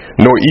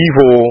 nor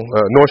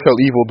shall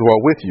evil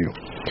dwell with you.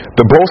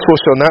 The boastful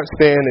shall not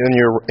stand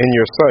in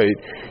your sight.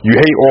 You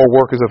hate all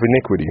workers of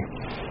iniquity.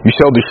 You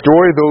shall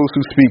destroy those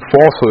who speak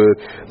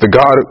falsehood.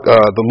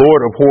 The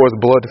Lord abhors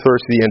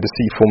bloodthirsty and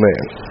deceitful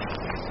man.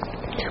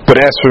 But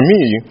as for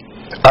me,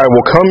 I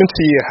will come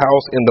into your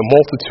house in the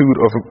multitude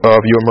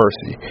of your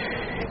mercy.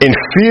 In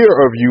fear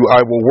of you,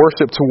 I will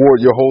worship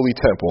toward your holy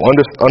temple.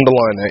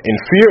 Underline that. In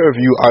fear of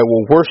you, I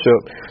will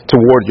worship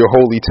toward your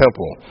holy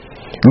temple.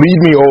 Lead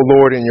me, O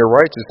Lord, in your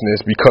righteousness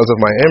because of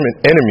my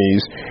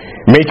enemies.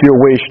 Make your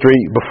way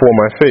straight before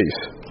my face.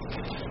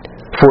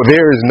 For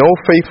there is no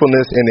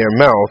faithfulness in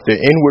their mouth.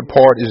 Their inward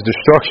part is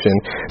destruction.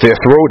 Their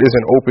throat is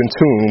an open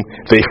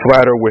tomb. They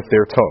flatter with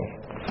their tongue.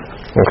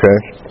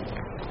 Okay?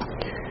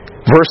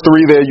 Verse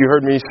 3 there, you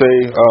heard me say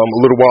a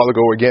little while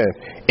ago again,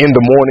 in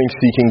the morning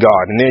seeking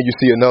God. And there you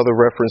see another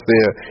reference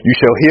there. You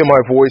shall hear my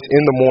voice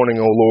in the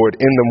morning, O Lord.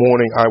 In the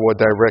morning I will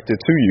direct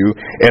it to you,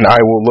 and I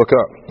will look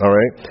up. All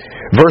right.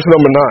 Verse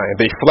number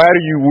 9, they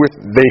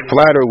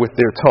flatter with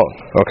their tongue.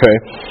 Okay.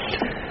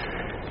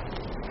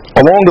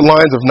 Along the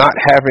lines of not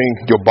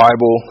having your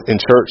Bible in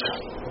church,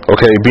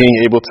 okay,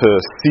 being able to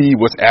see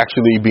what's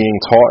actually being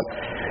taught,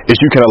 is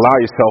you can allow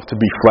yourself to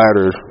be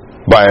flattered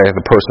by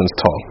the person's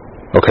tongue.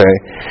 Okay?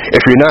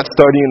 If you're not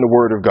studying the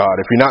Word of God,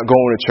 if you're not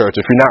going to church,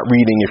 if you're not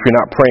reading, if you're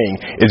not praying,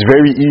 it's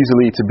very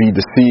easily to be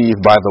deceived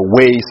by the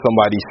way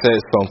somebody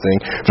says something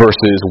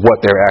versus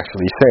what they're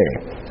actually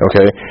saying.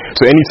 Okay?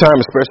 So anytime,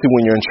 especially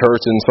when you're in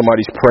church and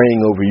somebody's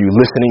praying over you,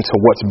 listening to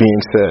what's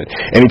being said,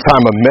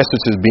 anytime a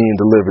message is being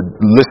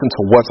delivered, listen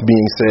to what's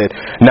being said,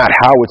 not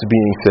how it's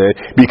being said,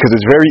 because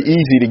it's very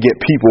easy to get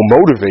people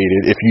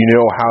motivated if you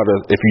know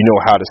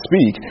how to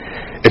speak.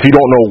 If you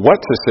don't know what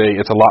to say,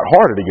 it's a lot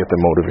harder to get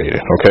them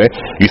motivated, okay?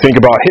 You think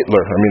about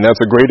Hitler. I mean,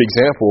 that's a great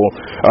example,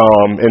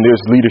 and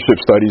there's leadership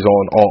studies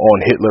on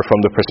Hitler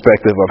from the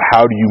perspective of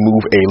how do you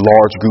move a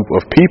large group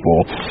of people.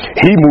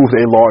 He moved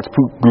a large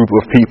group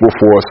of people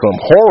for some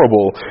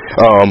horrible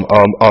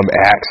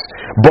acts,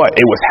 but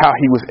it was how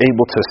he was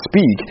able to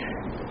speak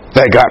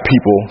that got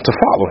people to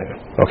follow him.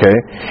 Okay?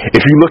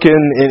 If you look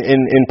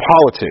in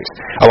politics,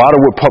 a lot of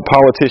what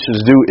politicians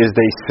do is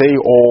they say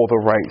all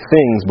the right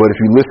things, but if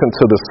you listen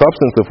to the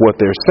substance of what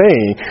they're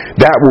saying,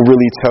 that will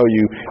really tell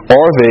you,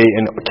 are they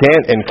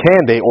and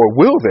can they or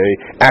will they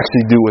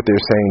actually do what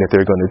they're saying that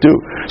they're going to do.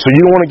 So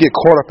you don't want to get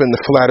caught up in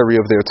the flattery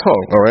of their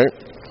tongue, all right?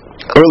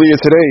 Earlier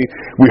today,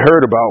 we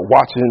heard about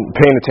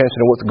paying attention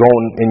to what's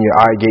going in your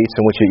eye gates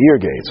and with your ear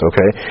gates,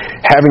 okay?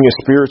 Having your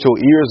spiritual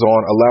ears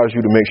on allows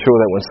you to make sure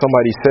that when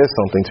somebody says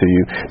something to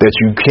you, that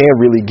you can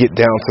really get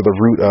down to the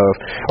root of,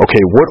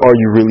 okay, what are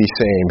you really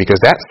saying? Because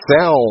that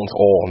sounds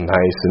all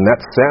nice and that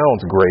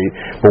sounds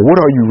great, but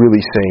what are you really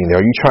saying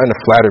there? Are you trying to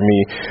flatter me?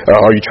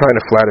 Are you trying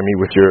to flatter me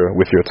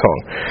with your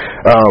tongue?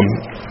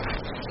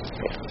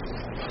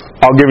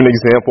 I'll give an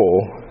example.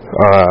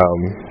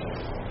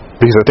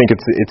 Because I think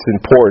it's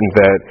important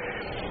that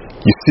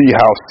you see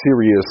how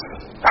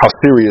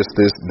serious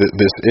this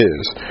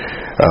is.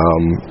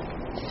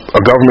 A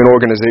government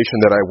organization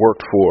that I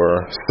worked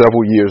for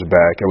several years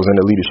back, I was in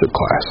a leadership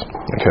class,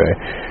 okay?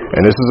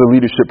 And this is a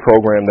leadership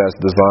program that's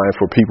designed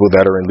for people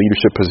that are in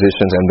leadership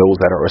positions and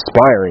those that are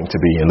aspiring to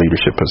be in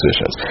leadership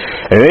positions.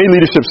 And any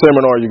leadership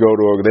seminar you go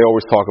to, they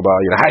always talk about,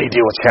 how do you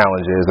deal with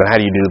challenges and how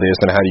do you do this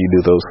and how do you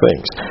do those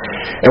things.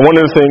 And one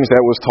of the things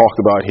that was talked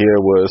about here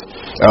was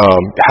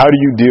how do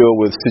you deal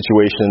with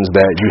situations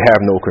that you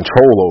have no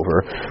control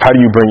over? How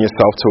do you bring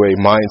yourself to a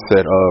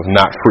mindset of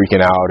not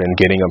freaking out and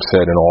getting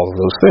upset and all of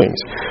those things?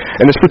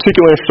 And this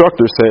particular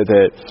instructor said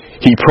that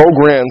he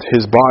programmed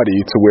his body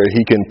to where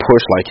he can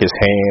push like his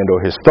hand or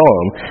his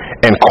thumb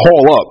and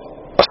call up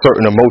a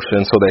certain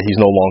emotion so that he's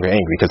no longer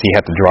angry, because he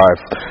had to drive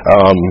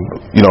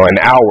an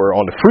hour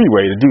on the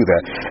freeway to do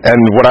that. And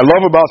what I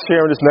love about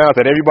sharing this now is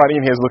that everybody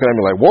in here is looking at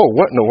me like, whoa,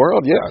 what in the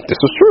world? Yeah, this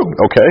is true,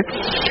 okay?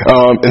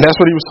 And that's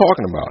what he was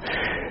talking about.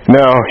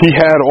 Now, he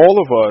had all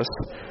of us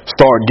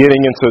start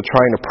getting into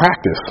trying to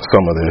practice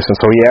some of this. And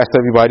so he asked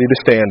everybody to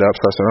stand up.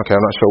 So I said, okay,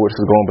 I'm not sure where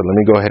this is going, but let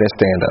me go ahead and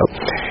stand up.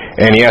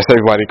 And he asked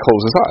everybody to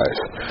close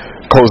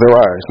their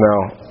eyes. Now,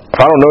 if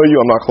I don't know you,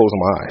 I'm not closing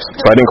my eyes.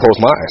 So I didn't close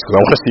my eyes because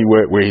I want to see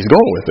where he's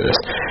going with this.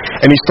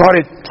 And he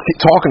started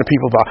talking to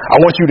people about, I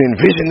want you to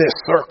envision this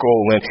circle,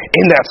 and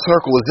in that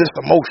circle is this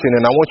emotion,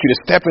 and I want you to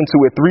step into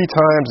it 3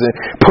 times and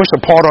push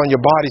a part on your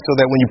body so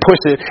that when you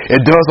push it,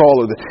 it does all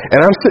of it.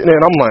 And I'm sitting there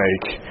and I'm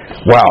like,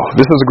 wow,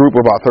 this is a group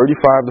of about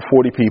 35 to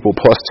 40 people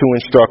plus 2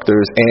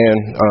 instructors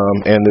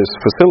and this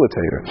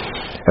facilitator.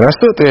 And I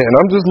stood there and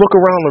I'm just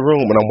looking around the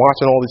room and I'm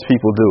watching all these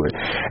people do it.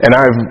 And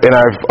I've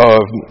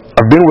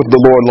been with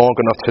the Lord long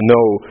enough to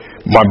know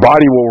my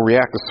body will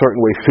react a certain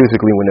way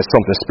physically when there's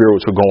something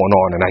spiritual going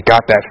on, and I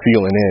got that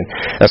feeling in.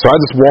 And so I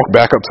just walked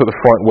back up to the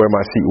front where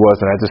my seat was,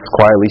 and I just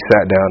quietly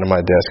sat down at my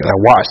desk and I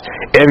watched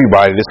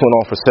everybody. This went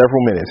on for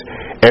several minutes.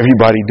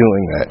 Everybody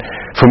doing that.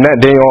 From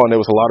that day on, there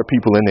was a lot of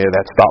people in there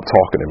that stopped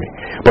talking to me.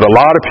 But a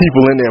lot of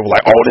people in there were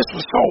like, oh, this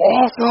was so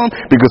awesome,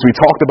 because we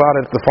talked about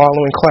it at the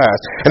following class.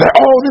 And they're,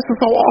 oh, this is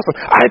so awesome.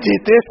 I did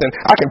this, and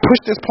I can push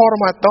this part of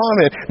my thumb,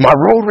 and my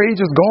road rage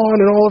is gone,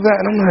 and all of that.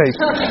 And I'm like,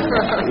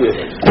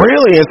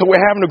 really? And so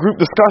we're having a group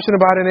discussion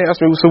about it, and they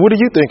asked me, so what do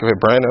you think of it,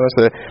 Brandon? I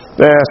said,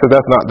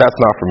 that's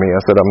not for me.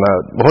 I said, I'm not.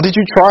 Well, did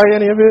you try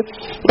any of it?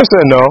 I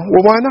said, no.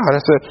 Well, why not? I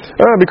said,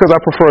 because I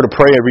prefer to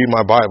pray and read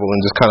my Bible and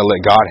just kind of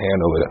let God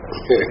handle it.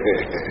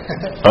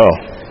 Oh.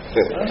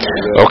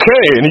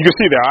 Okay, and you can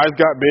see their eyes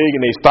got big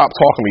and they stopped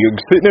talking to me. You're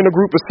sitting in a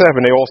group of 7,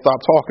 they all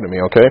stopped talking to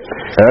me, okay?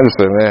 And I just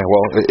said, man,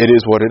 well, it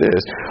is what it is.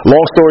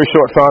 Long story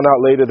short, found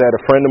out later that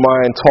a friend of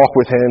mine talked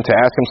with him to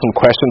ask him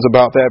some questions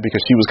about that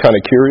because she was kind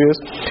of curious.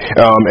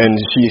 And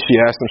she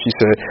asked him, she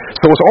said,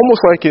 so it's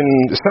almost like it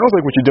sounds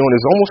like what you're doing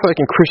is almost like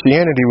in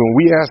Christianity when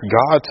we ask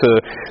God to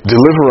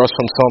deliver us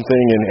from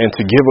something and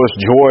to give us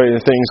joy and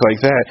things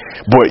like that,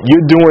 but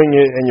you're doing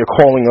it and you're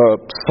calling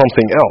up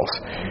something else.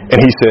 And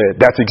he said,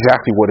 that's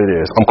exactly what what it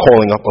is. I'm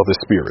calling up other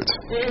spirits.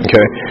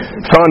 Okay?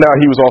 Found out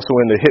he was also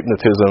into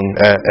hypnotism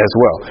as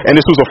well. And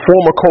this was a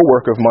former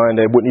coworker of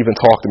mine that wouldn't even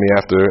talk to me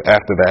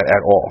after that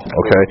at all.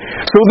 Okay?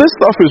 So this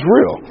stuff is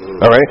real.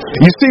 All right?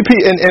 You see,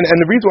 and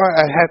the reason why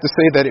I had to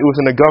say that it was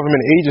in a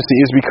government agency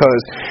is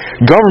because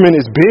government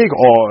is big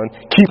on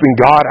keeping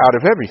God out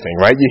of everything,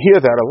 right? You hear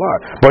that a lot.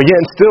 But yet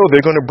and still,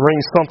 they're going to bring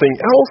something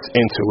else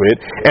into it,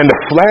 and the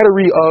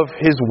flattery of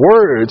his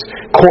words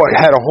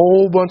had a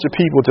whole bunch of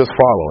people just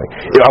following.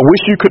 I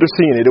wish you could have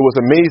seen it. It was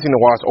amazing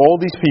to watch all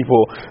these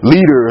people,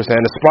 leaders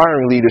and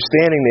aspiring leaders,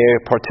 standing there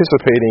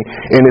participating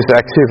in this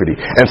activity.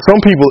 And some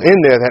people in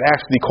there that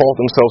actually called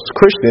themselves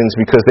Christians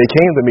because they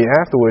came to me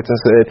afterwards and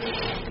said,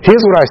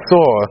 here's what I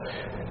saw,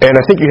 and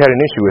I think you had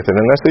an issue with it.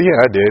 And I said, yeah,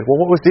 I did. Well,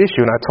 what was the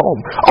issue? And I told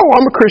them, oh,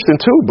 I'm a Christian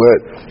too, but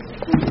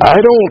I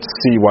don't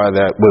see why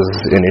that was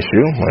an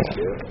issue.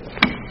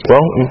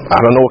 Well, I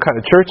don't know what kind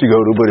of church you go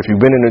to, but if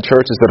you've been in the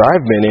churches that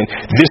I've been in,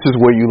 this is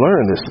where you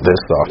learn this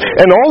stuff.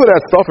 And all of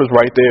that stuff is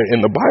right there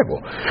in the Bible.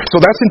 So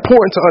that's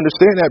important to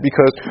understand that,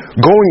 because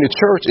going to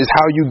church is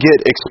how you get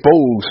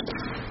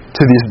exposed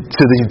to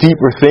these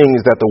deeper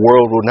things that the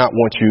world will not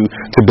want you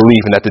to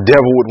believe, and that the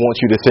devil would want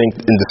you to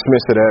think and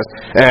dismiss it as,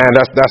 and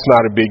that's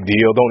not a big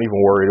deal. Don't even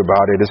worry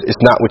about it.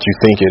 It's not what you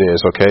think it is.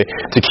 Okay,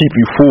 to keep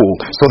you fooled.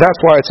 So that's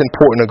why it's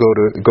important to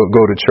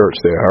go to church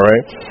there. All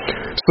right.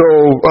 So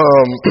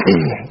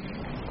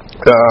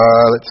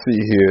let's see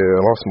here.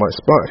 I lost my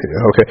spot here.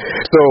 Okay.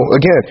 So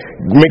again,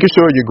 making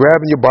sure you're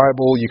grabbing your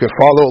Bible, you can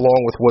follow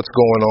along with what's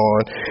going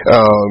on,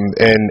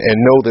 and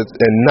know that,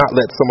 and not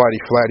let somebody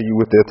flatter you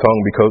with their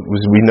tongue, because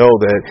we know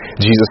that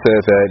Jesus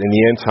says that in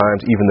the end times,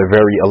 even the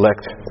very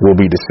elect will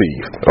be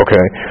deceived.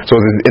 Okay. So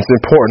it's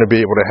important to be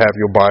able to have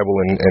your Bible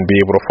and be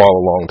able to follow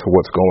along to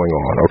what's going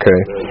on. Okay.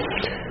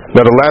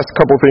 Now, the last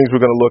couple of things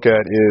we're going to look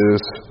at is,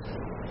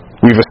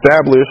 we've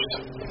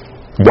established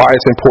why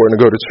it's important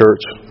to go to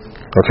church.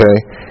 Okay,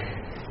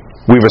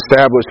 we've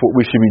established what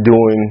we should be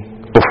doing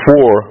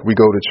before we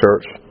go to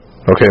church.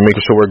 Okay,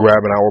 making sure we're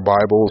grabbing our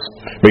Bibles,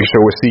 making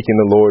sure we're seeking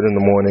the Lord in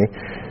the morning.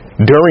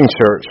 During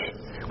church,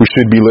 we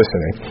should be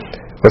listening.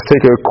 Let's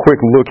take a quick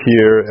look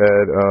here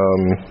at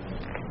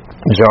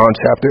John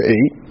chapter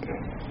 8.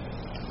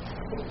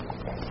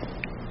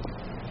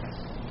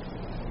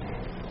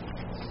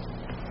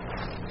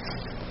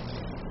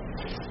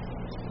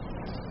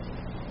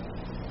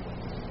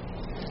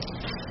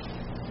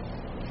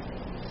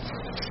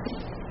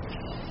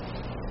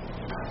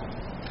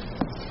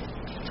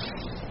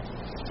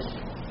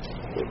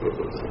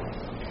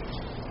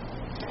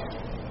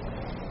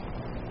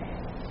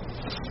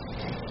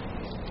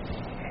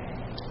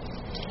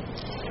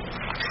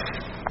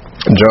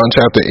 John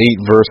chapter 8,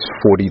 verse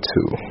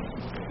 42.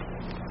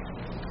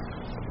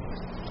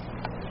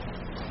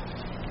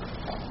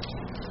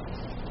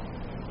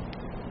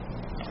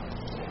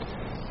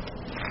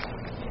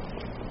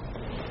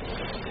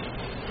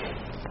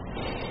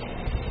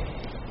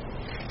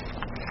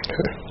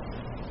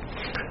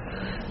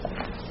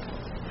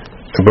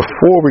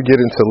 Before we get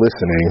into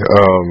listening,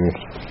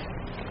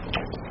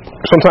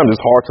 sometimes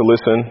it's hard to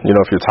listen,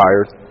 if you're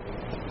tired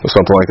or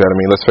something like that. I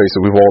mean, let's face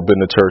it, we've all been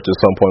to church at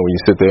some point when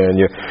you sit there and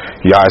your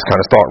eyes kind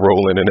of start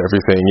rolling and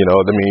everything,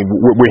 I mean,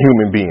 we're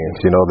human beings,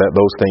 that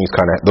those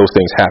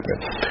things happen.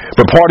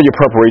 But part of your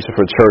preparation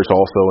for church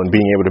also, and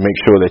being able to make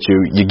sure that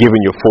you're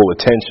giving your full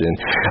attention,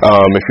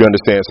 if you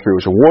understand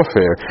spiritual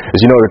warfare,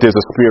 is that there's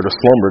a spirit of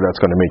slumber that's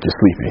going to make you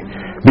sleepy.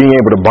 Being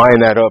able to bind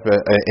that up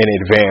in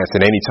advance,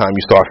 and anytime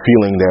you start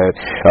feeling that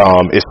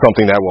it's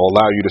something that will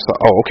allow you to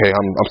start,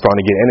 I'm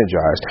starting to get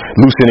energized.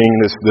 Loosening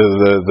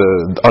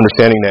the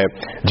understanding that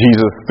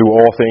Jesus, through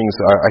all things,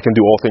 I can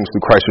do all things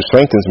through Christ who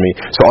strengthens me.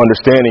 So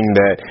understanding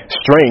that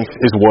strength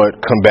is what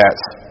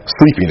combats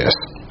sleepiness.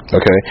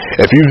 Okay?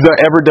 If you've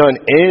ever done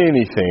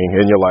anything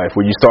in your life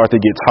where you start to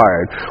get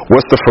tired,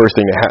 what's the first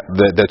thing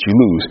that you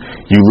lose?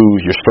 You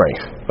lose your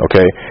strength.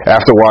 Okay?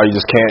 After a while, you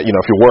just can't,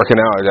 if you're working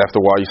out, after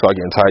a while you start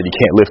getting tired, you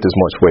can't lift as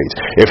much weight.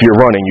 If you're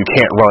running, you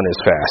can't run as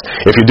fast.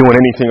 If you're doing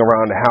anything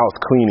around the house,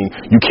 cleaning,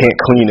 you can't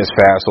clean as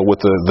fast, or with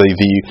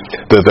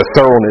the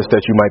thoroughness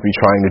that you might be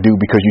trying to do,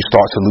 because you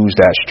start to lose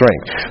that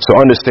strength.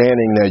 So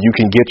understanding that you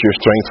can get your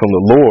strength from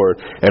the Lord,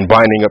 and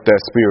binding up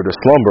that spirit of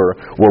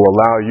slumber will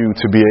allow you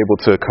to be able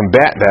to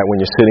combat that when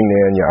you're sitting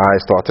there and your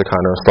eyes start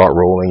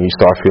rolling, you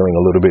start feeling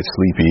a little bit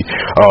sleepy,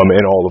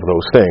 and all of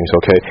those things.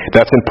 Okay,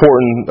 that's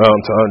important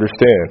to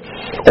understand.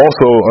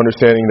 Also,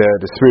 understanding that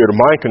the spirit of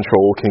mind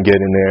control can get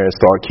in there and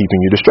start keeping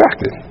you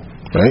distracted.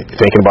 Right?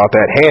 Thinking about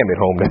that ham at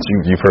home that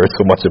you've heard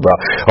so much about.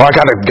 Oh, I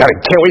can't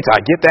wait till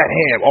I get that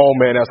ham. Oh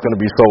man, that's going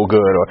to be so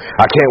good. Or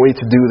I can't wait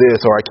to do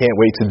this, or I can't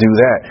wait to do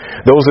that.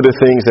 Those are the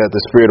things that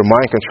the spirit of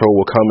mind control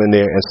will come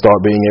in there and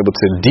start being able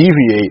to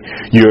deviate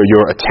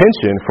your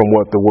attention from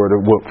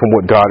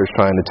what God is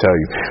trying to tell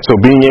you. So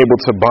being able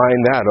to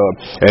bind that up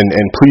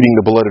and pleading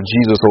the blood of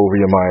Jesus over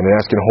your mind, and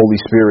asking the Holy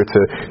Spirit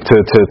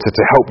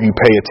to help you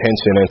pay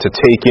attention and to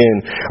take in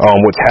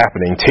what's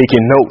happening.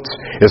 Taking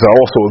notes is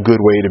also a good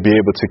way to be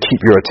able to keep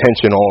your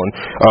attention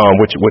on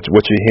what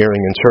you're hearing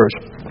in church.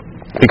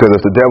 Because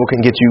if the devil can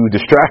get you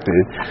distracted,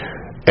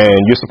 and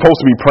you're supposed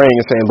to be praying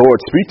and saying, Lord,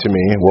 speak to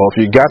me. Well, if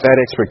you got that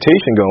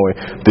expectation going,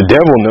 the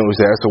devil knows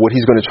that. So what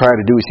he's going to try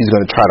to do is he's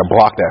going to try to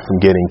block that from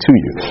getting to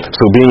you.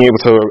 So being able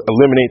to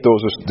eliminate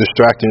those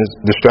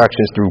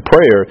distractions through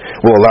prayer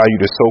will allow you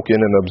to soak in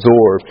and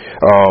absorb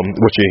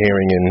what you're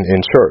hearing in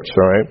church.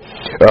 All right.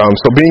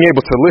 So being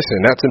able to listen,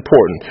 that's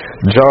important.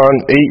 John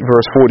 8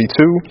 verse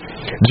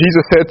 42,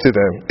 Jesus said to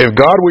them, if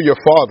God were your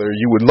father,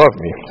 you would love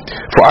me,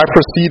 for I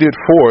proceeded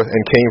forth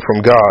and came from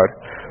God.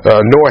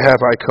 Nor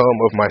have I come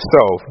of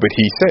myself, but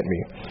he sent me.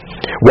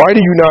 Why do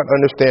you not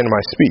understand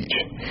my speech?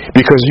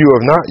 Because you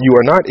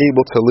are not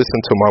able to listen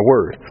to my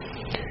word.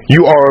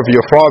 You are of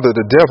your father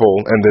the devil,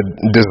 and the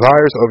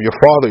desires of your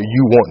father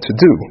you want to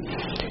do.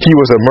 He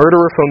was a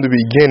murderer from the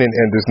beginning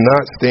and does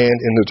not stand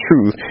in the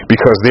truth,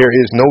 because there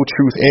is no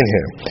truth in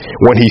him.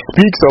 When he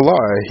speaks a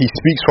lie, he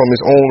speaks from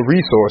his own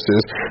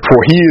resources,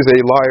 for he is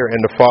a liar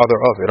and the father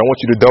of it. I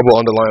want you to double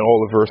underline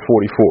all of verse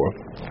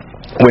 44.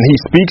 When he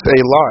speaks a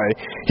lie,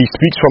 he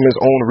speaks from his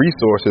own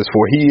resources,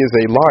 for he is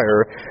a liar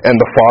and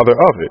the father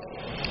of it.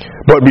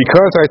 But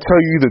because I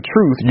tell you the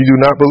truth, you do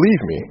not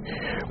believe me.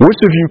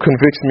 Which of you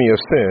convicts me of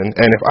sin?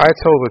 And if I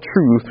tell the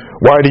truth,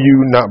 why do you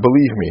not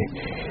believe me?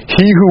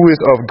 He who is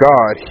of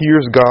God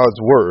hears God's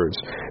words.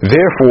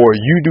 Therefore,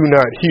 you do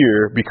not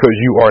hear, because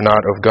you are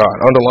not of God.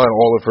 Underline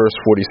all of verse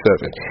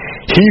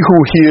 47. He who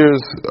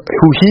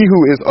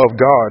is of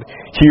God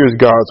hears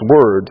God's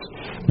words.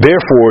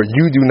 Therefore,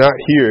 you do not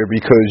hear,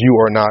 because you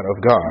are not of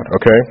God.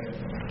 Okay?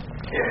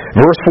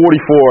 Verse 44,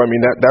 I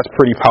mean, that's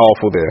pretty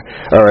powerful there.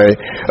 All right?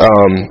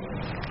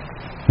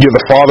 You're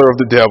the father of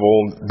the devil.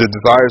 The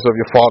desires of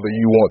your father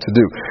you want to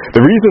do.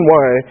 The reason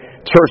why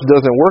church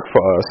doesn't work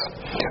for us,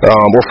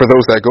 or for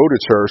those that go to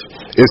church,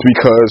 is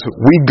because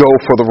we go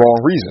for the wrong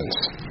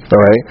reasons. All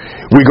right?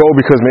 We go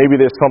because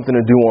maybe there's something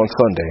to do on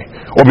Sunday,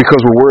 or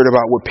because we're worried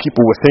about what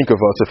people would think of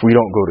us if we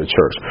don't go to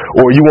church.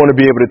 Or you want to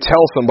be able to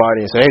tell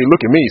somebody and say, hey,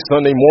 look at me,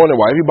 Sunday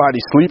morning while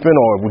everybody's sleeping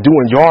or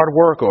doing yard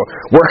work or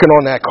working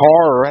on that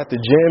car or at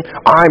the gym,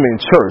 I'm in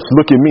church.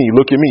 Look at me.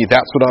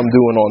 That's what I'm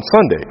doing on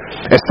Sunday.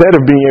 Instead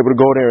of being able to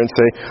go there and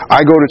say,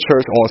 I go to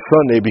church on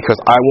Sunday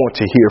because I want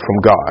to hear from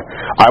God.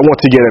 I want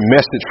to get a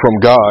message from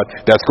God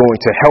that's going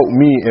to help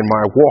me in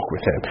my walk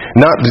with him.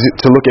 Not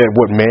to look at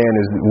what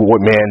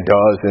man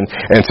does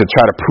and to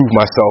try to prove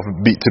myself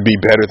to be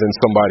better than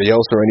somebody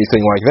else or anything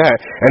like that.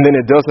 And then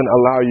it doesn't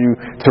allow you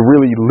to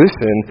really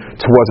listen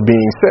to what's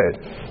being said.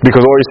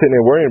 Because all you're sitting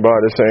there worrying about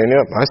is saying,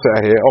 yep, I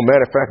sat here. Oh,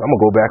 matter of fact, I'm going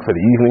to go back for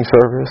the evening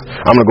service.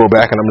 I'm going to go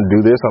back and I'm going to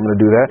do this. I'm going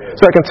to do that.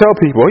 So I can tell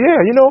people, yeah,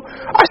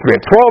 I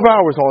spent 12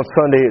 hours on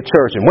Sunday at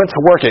church and went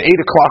to work at 8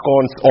 o'clock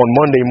on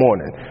Monday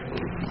morning.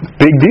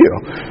 Big deal.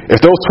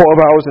 If those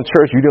 12 hours in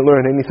church you didn't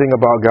learn anything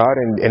about God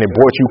and it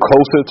brought you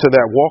closer to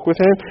that walk with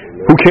him,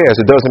 who cares?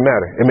 It doesn't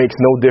matter. It makes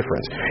no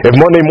difference. If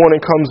Monday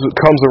morning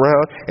comes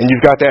around and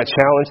you've got that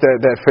challenge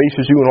that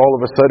faces you, and all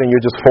of a sudden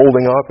you're just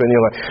folding up and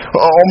you're like,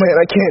 oh man,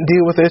 I can't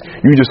deal with this,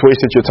 you just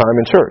wasted your time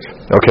in church.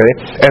 Okay?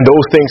 And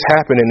those things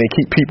happen, and they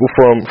keep people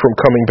from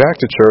coming back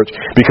to church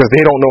because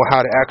they don't know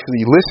how to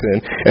actually listen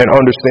and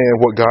understand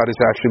what God is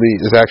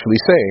actually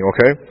saying.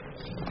 Okay?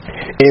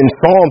 In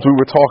Psalms, we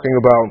were talking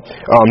about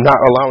not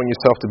allowing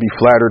yourself to be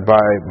flattered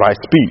by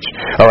speech.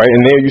 All right,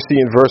 and there you see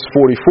in verse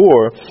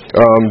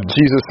 44,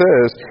 Jesus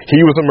says,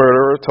 he was a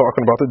murderer,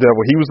 talking about the devil.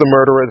 He was the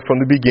murderer from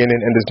the beginning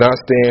and does not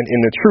stand in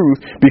the truth,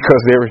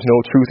 because there is no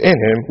truth in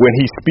him. When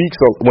he speaks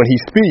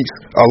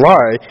a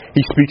lie,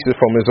 he speaks it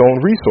from his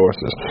own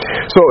resources.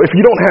 So if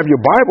you don't have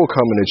your Bible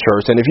coming to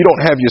church, and if you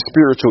don't have your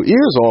spiritual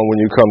ears on when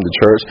you come to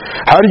church,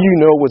 how do you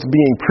know what's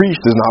being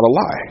preached is not a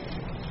lie?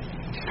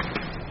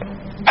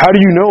 How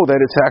do you know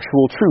that it's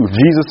actual truth?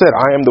 Jesus said,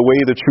 I am the way,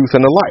 the truth,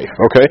 and the life.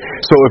 Okay?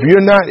 So if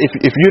you're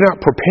not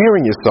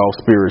preparing yourself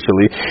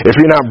spiritually, if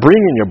you're not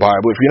bringing your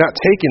Bible, if you're not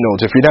taking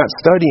notes, if you're not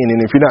studying,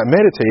 and if you're not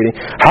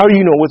meditating, how do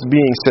you know what's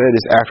being said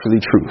is actually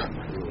truth?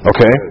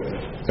 Okay?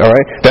 All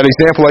right? That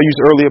example I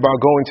used earlier about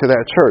going to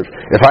that church.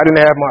 If I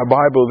didn't have my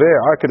Bible there,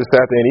 I could have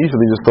sat there and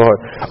easily just thought,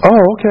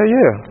 oh, okay,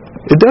 yeah.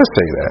 It does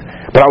say that.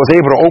 But I was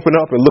able to open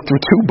up and look through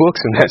 2 books,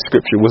 and that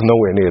scripture was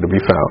nowhere near to be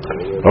found.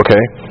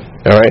 Okay?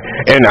 All right?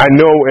 And I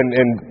know,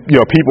 and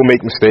people make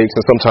mistakes,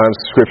 and sometimes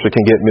scripture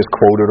can get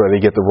misquoted, or they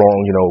get the wrong,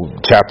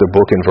 chapter,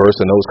 book, and verse,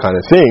 and those kind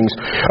of things.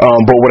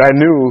 But what I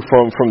knew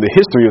from the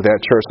history of that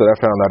church that I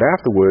found out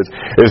afterwards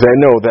is that,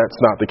 no, that's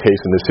not the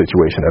case in this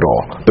situation at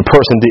all. The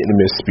person didn't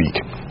misspeak.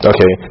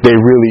 Okay? They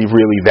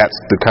really, that's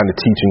the kind of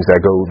teachings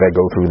that go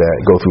through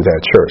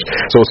that church.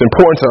 So it's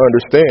important to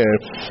understand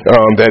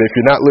that if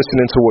you're not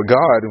listening to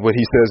what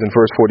he says in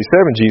verse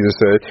 47, Jesus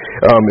said,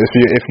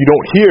 if you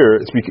don't hear,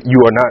 it's because you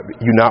are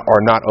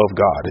not of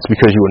God. It's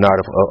because you are not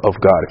of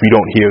God. If you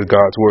don't hear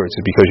God's words,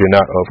 it's because you're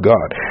not of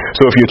God.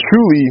 So if you're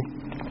truly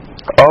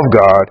of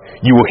God,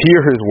 you will hear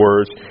his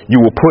words, you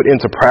will put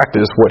into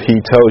practice what he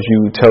tells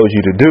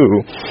you to do,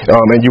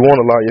 and you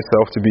won't allow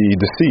yourself to be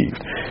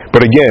deceived.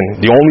 But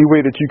again, the only way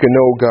that you can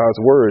know God's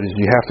word is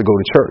you have to go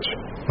to church.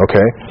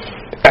 Okay?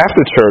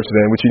 After church,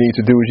 then, what you need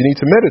to do is you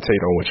need to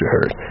meditate on what you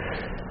heard.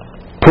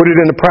 Put it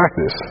into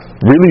practice.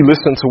 Really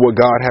listen to what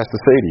God has to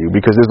say to you,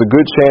 because there's a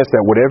good chance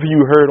that whatever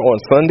you heard on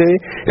Sunday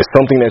is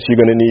something that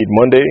you're going to need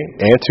Monday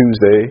and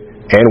Tuesday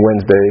and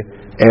Wednesday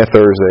and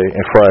Thursday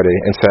and Friday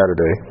and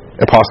Saturday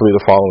and possibly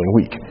the following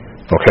week.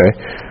 Okay?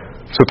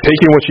 So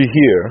taking what you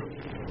hear,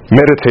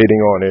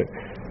 meditating on it,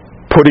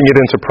 putting it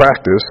into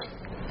practice,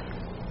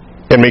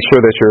 and make sure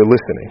that you're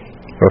listening.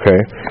 Okay?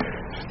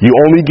 You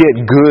only get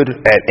good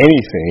at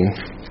anything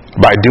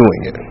by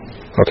doing it.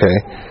 Okay?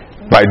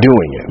 By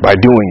doing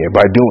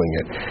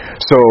it.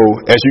 So,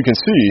 as you can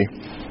see,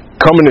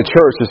 coming to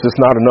church is just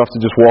not enough to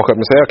just walk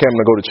up and say, okay, I'm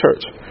going to go to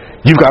church.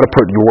 You've got to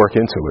put your work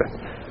into it.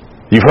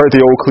 You've heard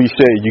the old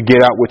cliche, you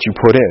get out what you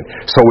put in.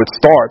 So it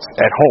starts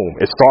at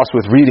home. It starts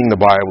with reading the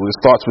Bible. It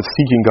starts with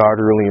seeking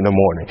God early in the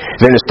morning.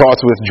 Then it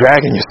starts with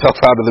dragging yourself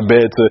out of the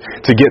bed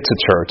to get to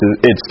church.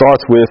 It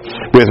starts with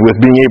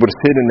being able to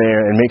sit in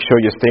there and make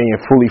sure you're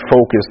staying fully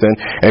focused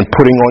and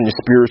putting on your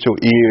spiritual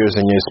ears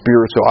and your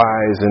spiritual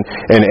eyes and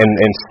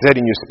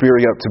setting your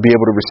spirit up to be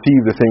able to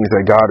receive the things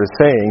that God is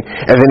saying.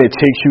 And then it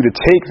takes you to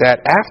take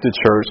that after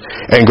church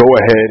and go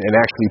ahead and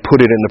actually put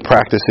it into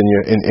practice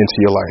into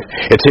your life.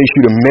 It takes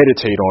you to meditate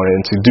on it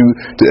and to do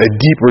a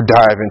deeper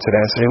dive into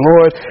that and say,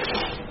 Lord,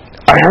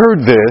 I heard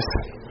this.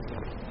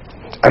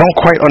 I don't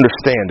quite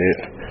understand it.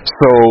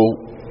 So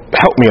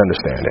help me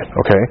understand it,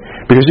 okay?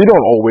 Because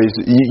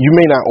you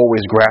may not always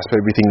grasp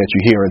everything that you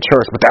hear in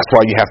church, but that's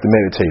why you have to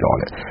meditate on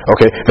it,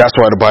 okay? That's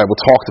why the Bible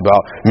talks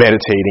about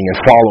meditating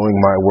and following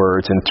my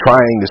words and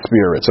trying the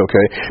spirits,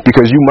 okay?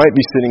 Because you might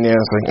be sitting there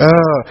and saying,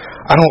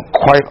 I don't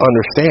quite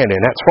understand it,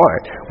 and that's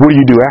fine. What do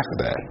you do after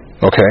that,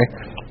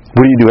 okay?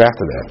 What do you do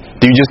after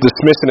that? Do you just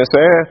dismiss it and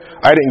say,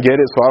 I didn't get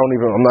it, so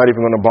I'm not even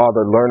going to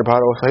bother to learn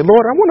about it? Or say,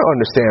 Lord, I want to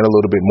understand a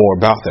little bit more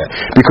about that.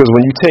 Because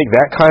when you take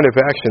that kind of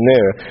action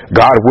there,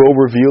 God will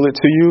reveal it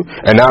to you.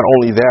 And not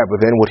only that,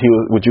 but then what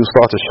you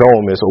start to show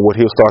him is, or what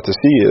he'll start to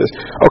see is,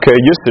 okay,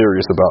 you're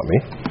serious about me.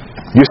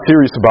 You're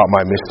serious about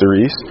my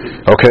mysteries,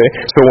 okay?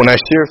 So when I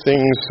share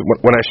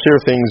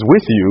things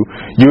with you,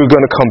 you're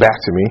going to come back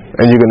to me,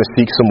 and you're going to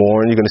seek some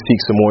more, and you're going to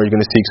seek some more, you're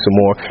going to seek some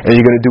more, and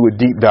you're going to do a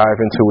deep dive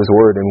into his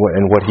word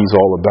and what he's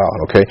all about,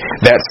 okay?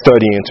 That's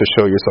studying to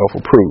show yourself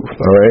approved,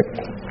 all right?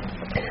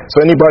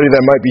 So anybody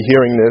that might be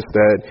hearing this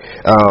that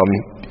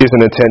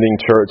isn't attending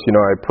church,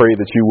 I pray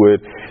that you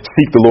would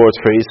seek the Lord's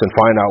face and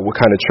find out what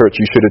kind of church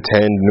you should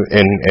attend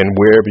and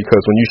where,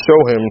 because when you show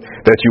him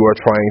that you are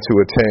trying to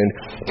attend,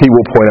 he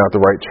will point out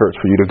the right church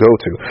for you to go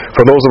to.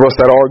 For those of us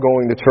that are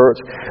going to church,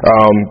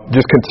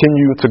 just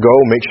continue to go.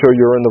 Make sure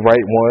you're in the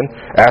right one.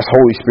 Ask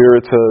Holy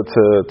Spirit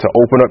to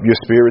open up your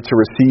spirit to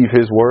receive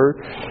his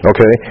word.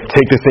 Okay?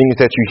 Take the things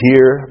that you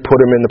hear,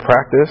 put them into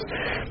practice.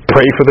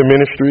 Pray for the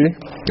ministry.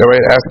 All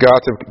right? Ask God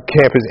to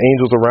camp his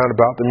angels around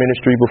about the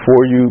ministry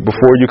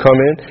before you come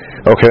in.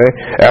 Okay?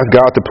 Ask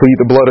God to plead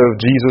the blood of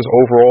Jesus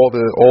over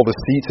all the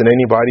seats and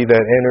anybody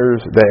that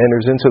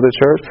enters into the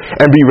church,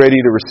 and be ready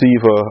to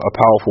receive a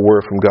powerful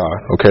word from God.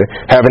 Okay?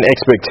 Have an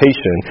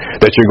expectation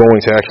that you're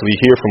going to actually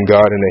hear from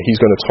God and that he's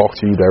going to talk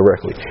to you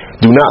directly.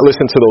 Do not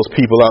listen to those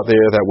people out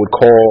there that would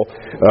call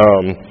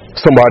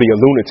somebody a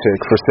lunatic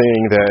for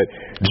saying that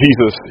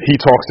he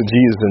talks to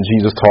Jesus and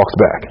Jesus talks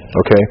back.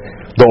 Okay?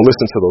 Don't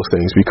listen to those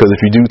things, because if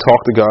you do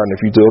talk to God and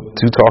if you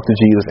do talk to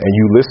Jesus and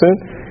you listen,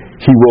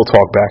 he will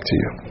talk back to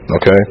you.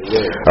 Okay?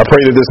 I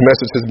pray that this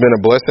message has been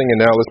a blessing, and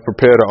now let's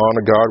prepare to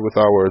honor God with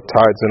our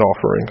tithes and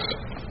offerings.